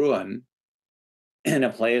called Ruin, and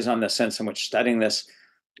it plays on the sense in which studying this,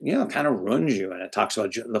 kind of ruins you. And it talks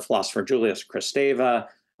about the philosopher Julius Kristeva.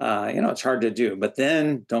 It's hard to do, but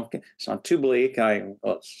then it's not too bleak.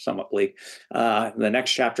 It's somewhat bleak. The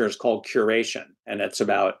next chapter is called Curation, and it's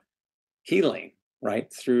about healing,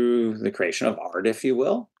 right? Through the creation of art, if you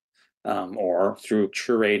will, or through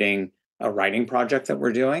curating a writing project that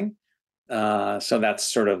we're doing. So that's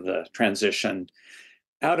sort of the transition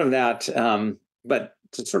out of that. But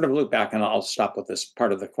to sort of loop back, and I'll stop with this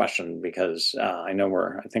part of the question, because I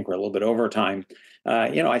think we're a little bit over time.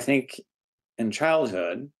 I think in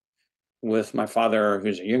childhood, with my father,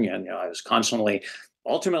 who's a Jungian, I was constantly,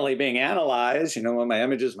 ultimately being analyzed. When my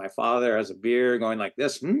images, my father has a beard going like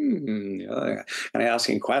this, kind of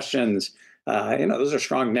asking questions. Those are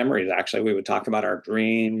strong memories. Actually, we would talk about our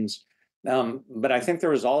dreams. But I think there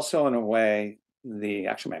was also, in a way,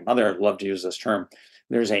 my mother loved to use this term.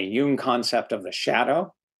 There's a Jung concept of the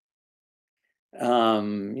shadow.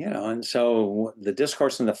 And so the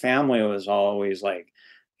discourse in the family was always like,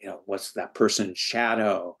 what's that person's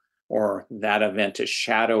shadow, or that event is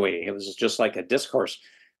shadowy. It was just like a discourse.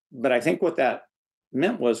 But I think what that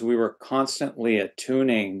meant was we were constantly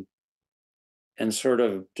attuning and sort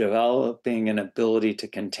of developing an ability to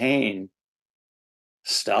contain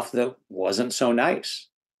stuff that wasn't so nice.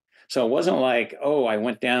 So it wasn't like, oh, I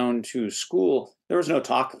went down to school. There was no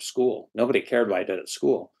talk of school. Nobody cared what I did at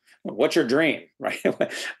school. What's your dream, right?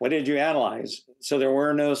 What did you analyze? So there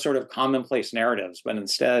were no sort of commonplace narratives, but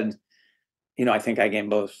instead, I think I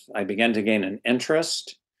began to gain an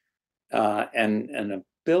interest and an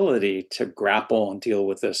ability to grapple and deal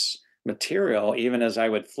with this material, even as I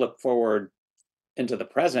would flip forward into the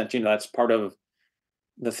present. That's part of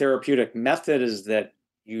the therapeutic method, is that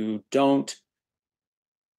you don't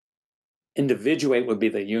individuate, would be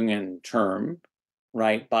the Jungian term,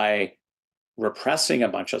 right? By repressing a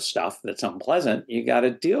bunch of stuff that's unpleasant, you got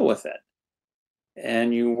to deal with it.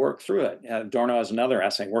 And you work through it. Adorno has another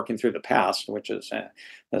essay, Working Through the Past, which is,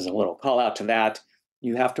 there's a little call out to that.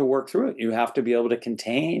 You have to work through it. You have to be able to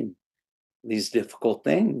contain these difficult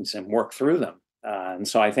things and work through them. And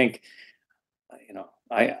so I think,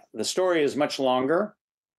 the story is much longer,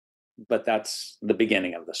 but that's the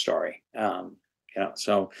beginning of the story. And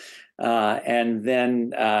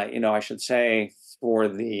then, I should say, for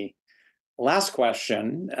the last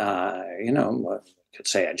question, could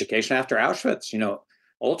say education after Auschwitz.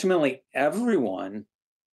 Ultimately,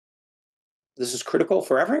 this is critical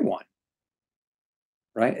for everyone,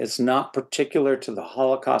 right? It's not particular to the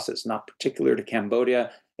Holocaust. It's not particular to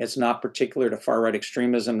Cambodia. It's not particular to far-right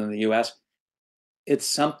extremism in the US. It's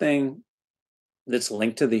something that's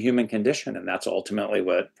linked to the human condition. And that's ultimately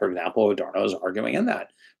what, for example, Adorno is arguing in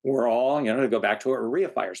that. We're all, to go back to what we're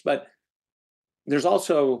reifiers. But there's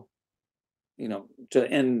also, to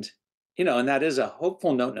end, and that is a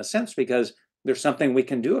hopeful note in a sense, because there's something we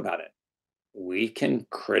can do about it. We can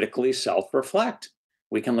critically self-reflect.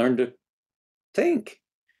 We can learn to think,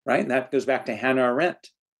 right? And that goes back to Hannah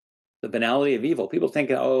Arendt. the banality of evil. People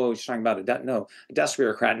think, oh, she's talking about a desk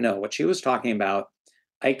bureaucrat. No, what she was talking about,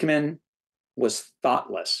 Eichmann was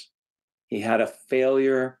thoughtless. He had a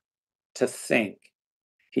failure to think.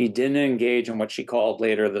 He didn't engage in what she called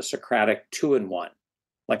later the Socratic 2-in-1,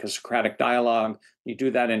 like a Socratic dialogue. You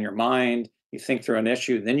do that in your mind, you think through an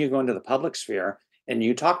issue, then you go into the public sphere and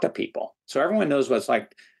you talk to people. So everyone knows what it's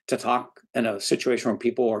like to talk in a situation where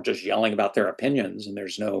people are just yelling about their opinions and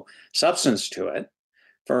there's no substance to it.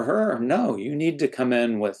 For her, no, you need to come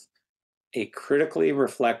in with a critically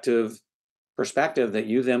reflective perspective that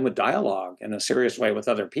you then would dialogue in a serious way with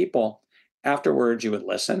other people. Afterwards, you would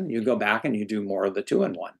listen, you go back and you do more of the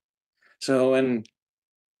 2-in-1. So in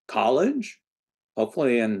college,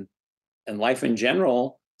 hopefully in life in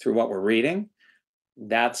general, through what we're reading,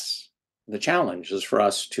 that's the challenge, is for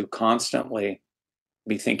us to constantly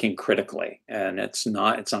be thinking critically. And it's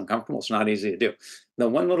uncomfortable. It's not easy to do. The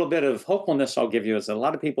one little bit of hopefulness I'll give you is that a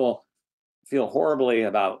lot of people feel horribly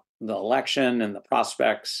about the election and the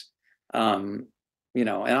prospects. And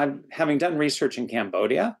I'm having done research in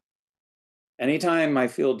Cambodia. Anytime I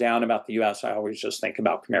feel down about the US, I always just think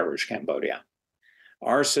about Khmer Rouge, Cambodia.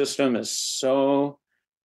 Our system is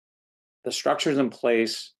the structures in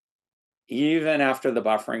place, even after the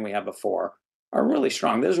buffering we had before, are really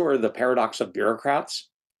strong. This is where the paradox of bureaucrats.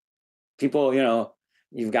 People,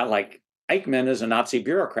 you've got like Eichmann is a Nazi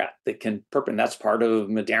bureaucrat that can, that's part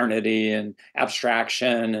of modernity and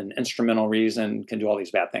abstraction and instrumental reason, can do all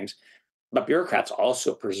these bad things. But bureaucrats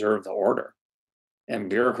also preserve the order. And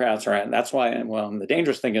bureaucrats are, and that's why, the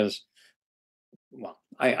dangerous thing is,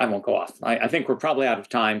 I won't go off. I think we're probably out of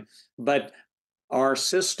time, but our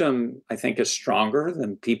system, I think, is stronger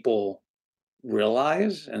than people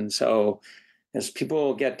realize. And so as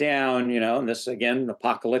people get down, and this, again,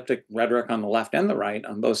 apocalyptic rhetoric on the left and the right,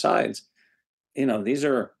 on both sides, these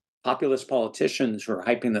are populist politicians who are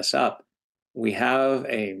hyping this up. We have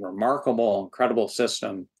a remarkable, incredible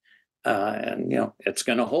system, and, it's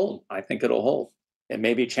going to hold. I think it'll hold. It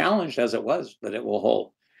may be challenged as it was, but it will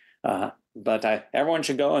hold. But everyone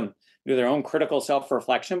should go and do their own critical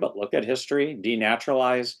self-reflection, but look at history,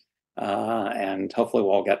 denaturalize, and hopefully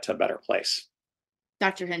we'll all get to a better place.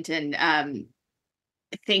 Dr. Hinton,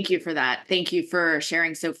 thank you for that. Thank you for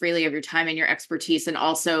sharing so freely of your time and your expertise, and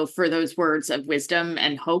also for those words of wisdom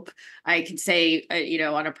and hope. I can say,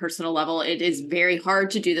 on a personal level, it is very hard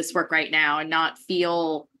to do this work right now and not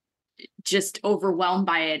feel just overwhelmed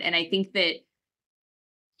by it. And I think that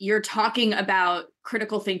you're talking about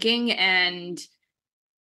critical thinking, and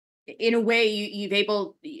in a way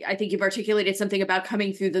I think you've articulated something about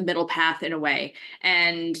coming through the middle path in a way.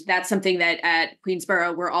 And that's something that at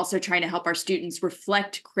Queensborough, we're also trying to help our students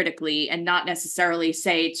reflect critically and not necessarily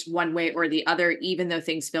say it's one way or the other, even though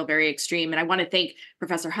things feel very extreme. And I want to thank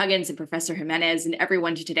Professor Huggins and Professor Jimenez and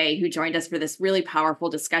everyone today who joined us for this really powerful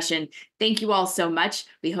discussion. Thank you all so much.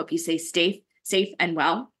 We hope you stay safe and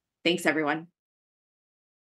well. Thanks, everyone.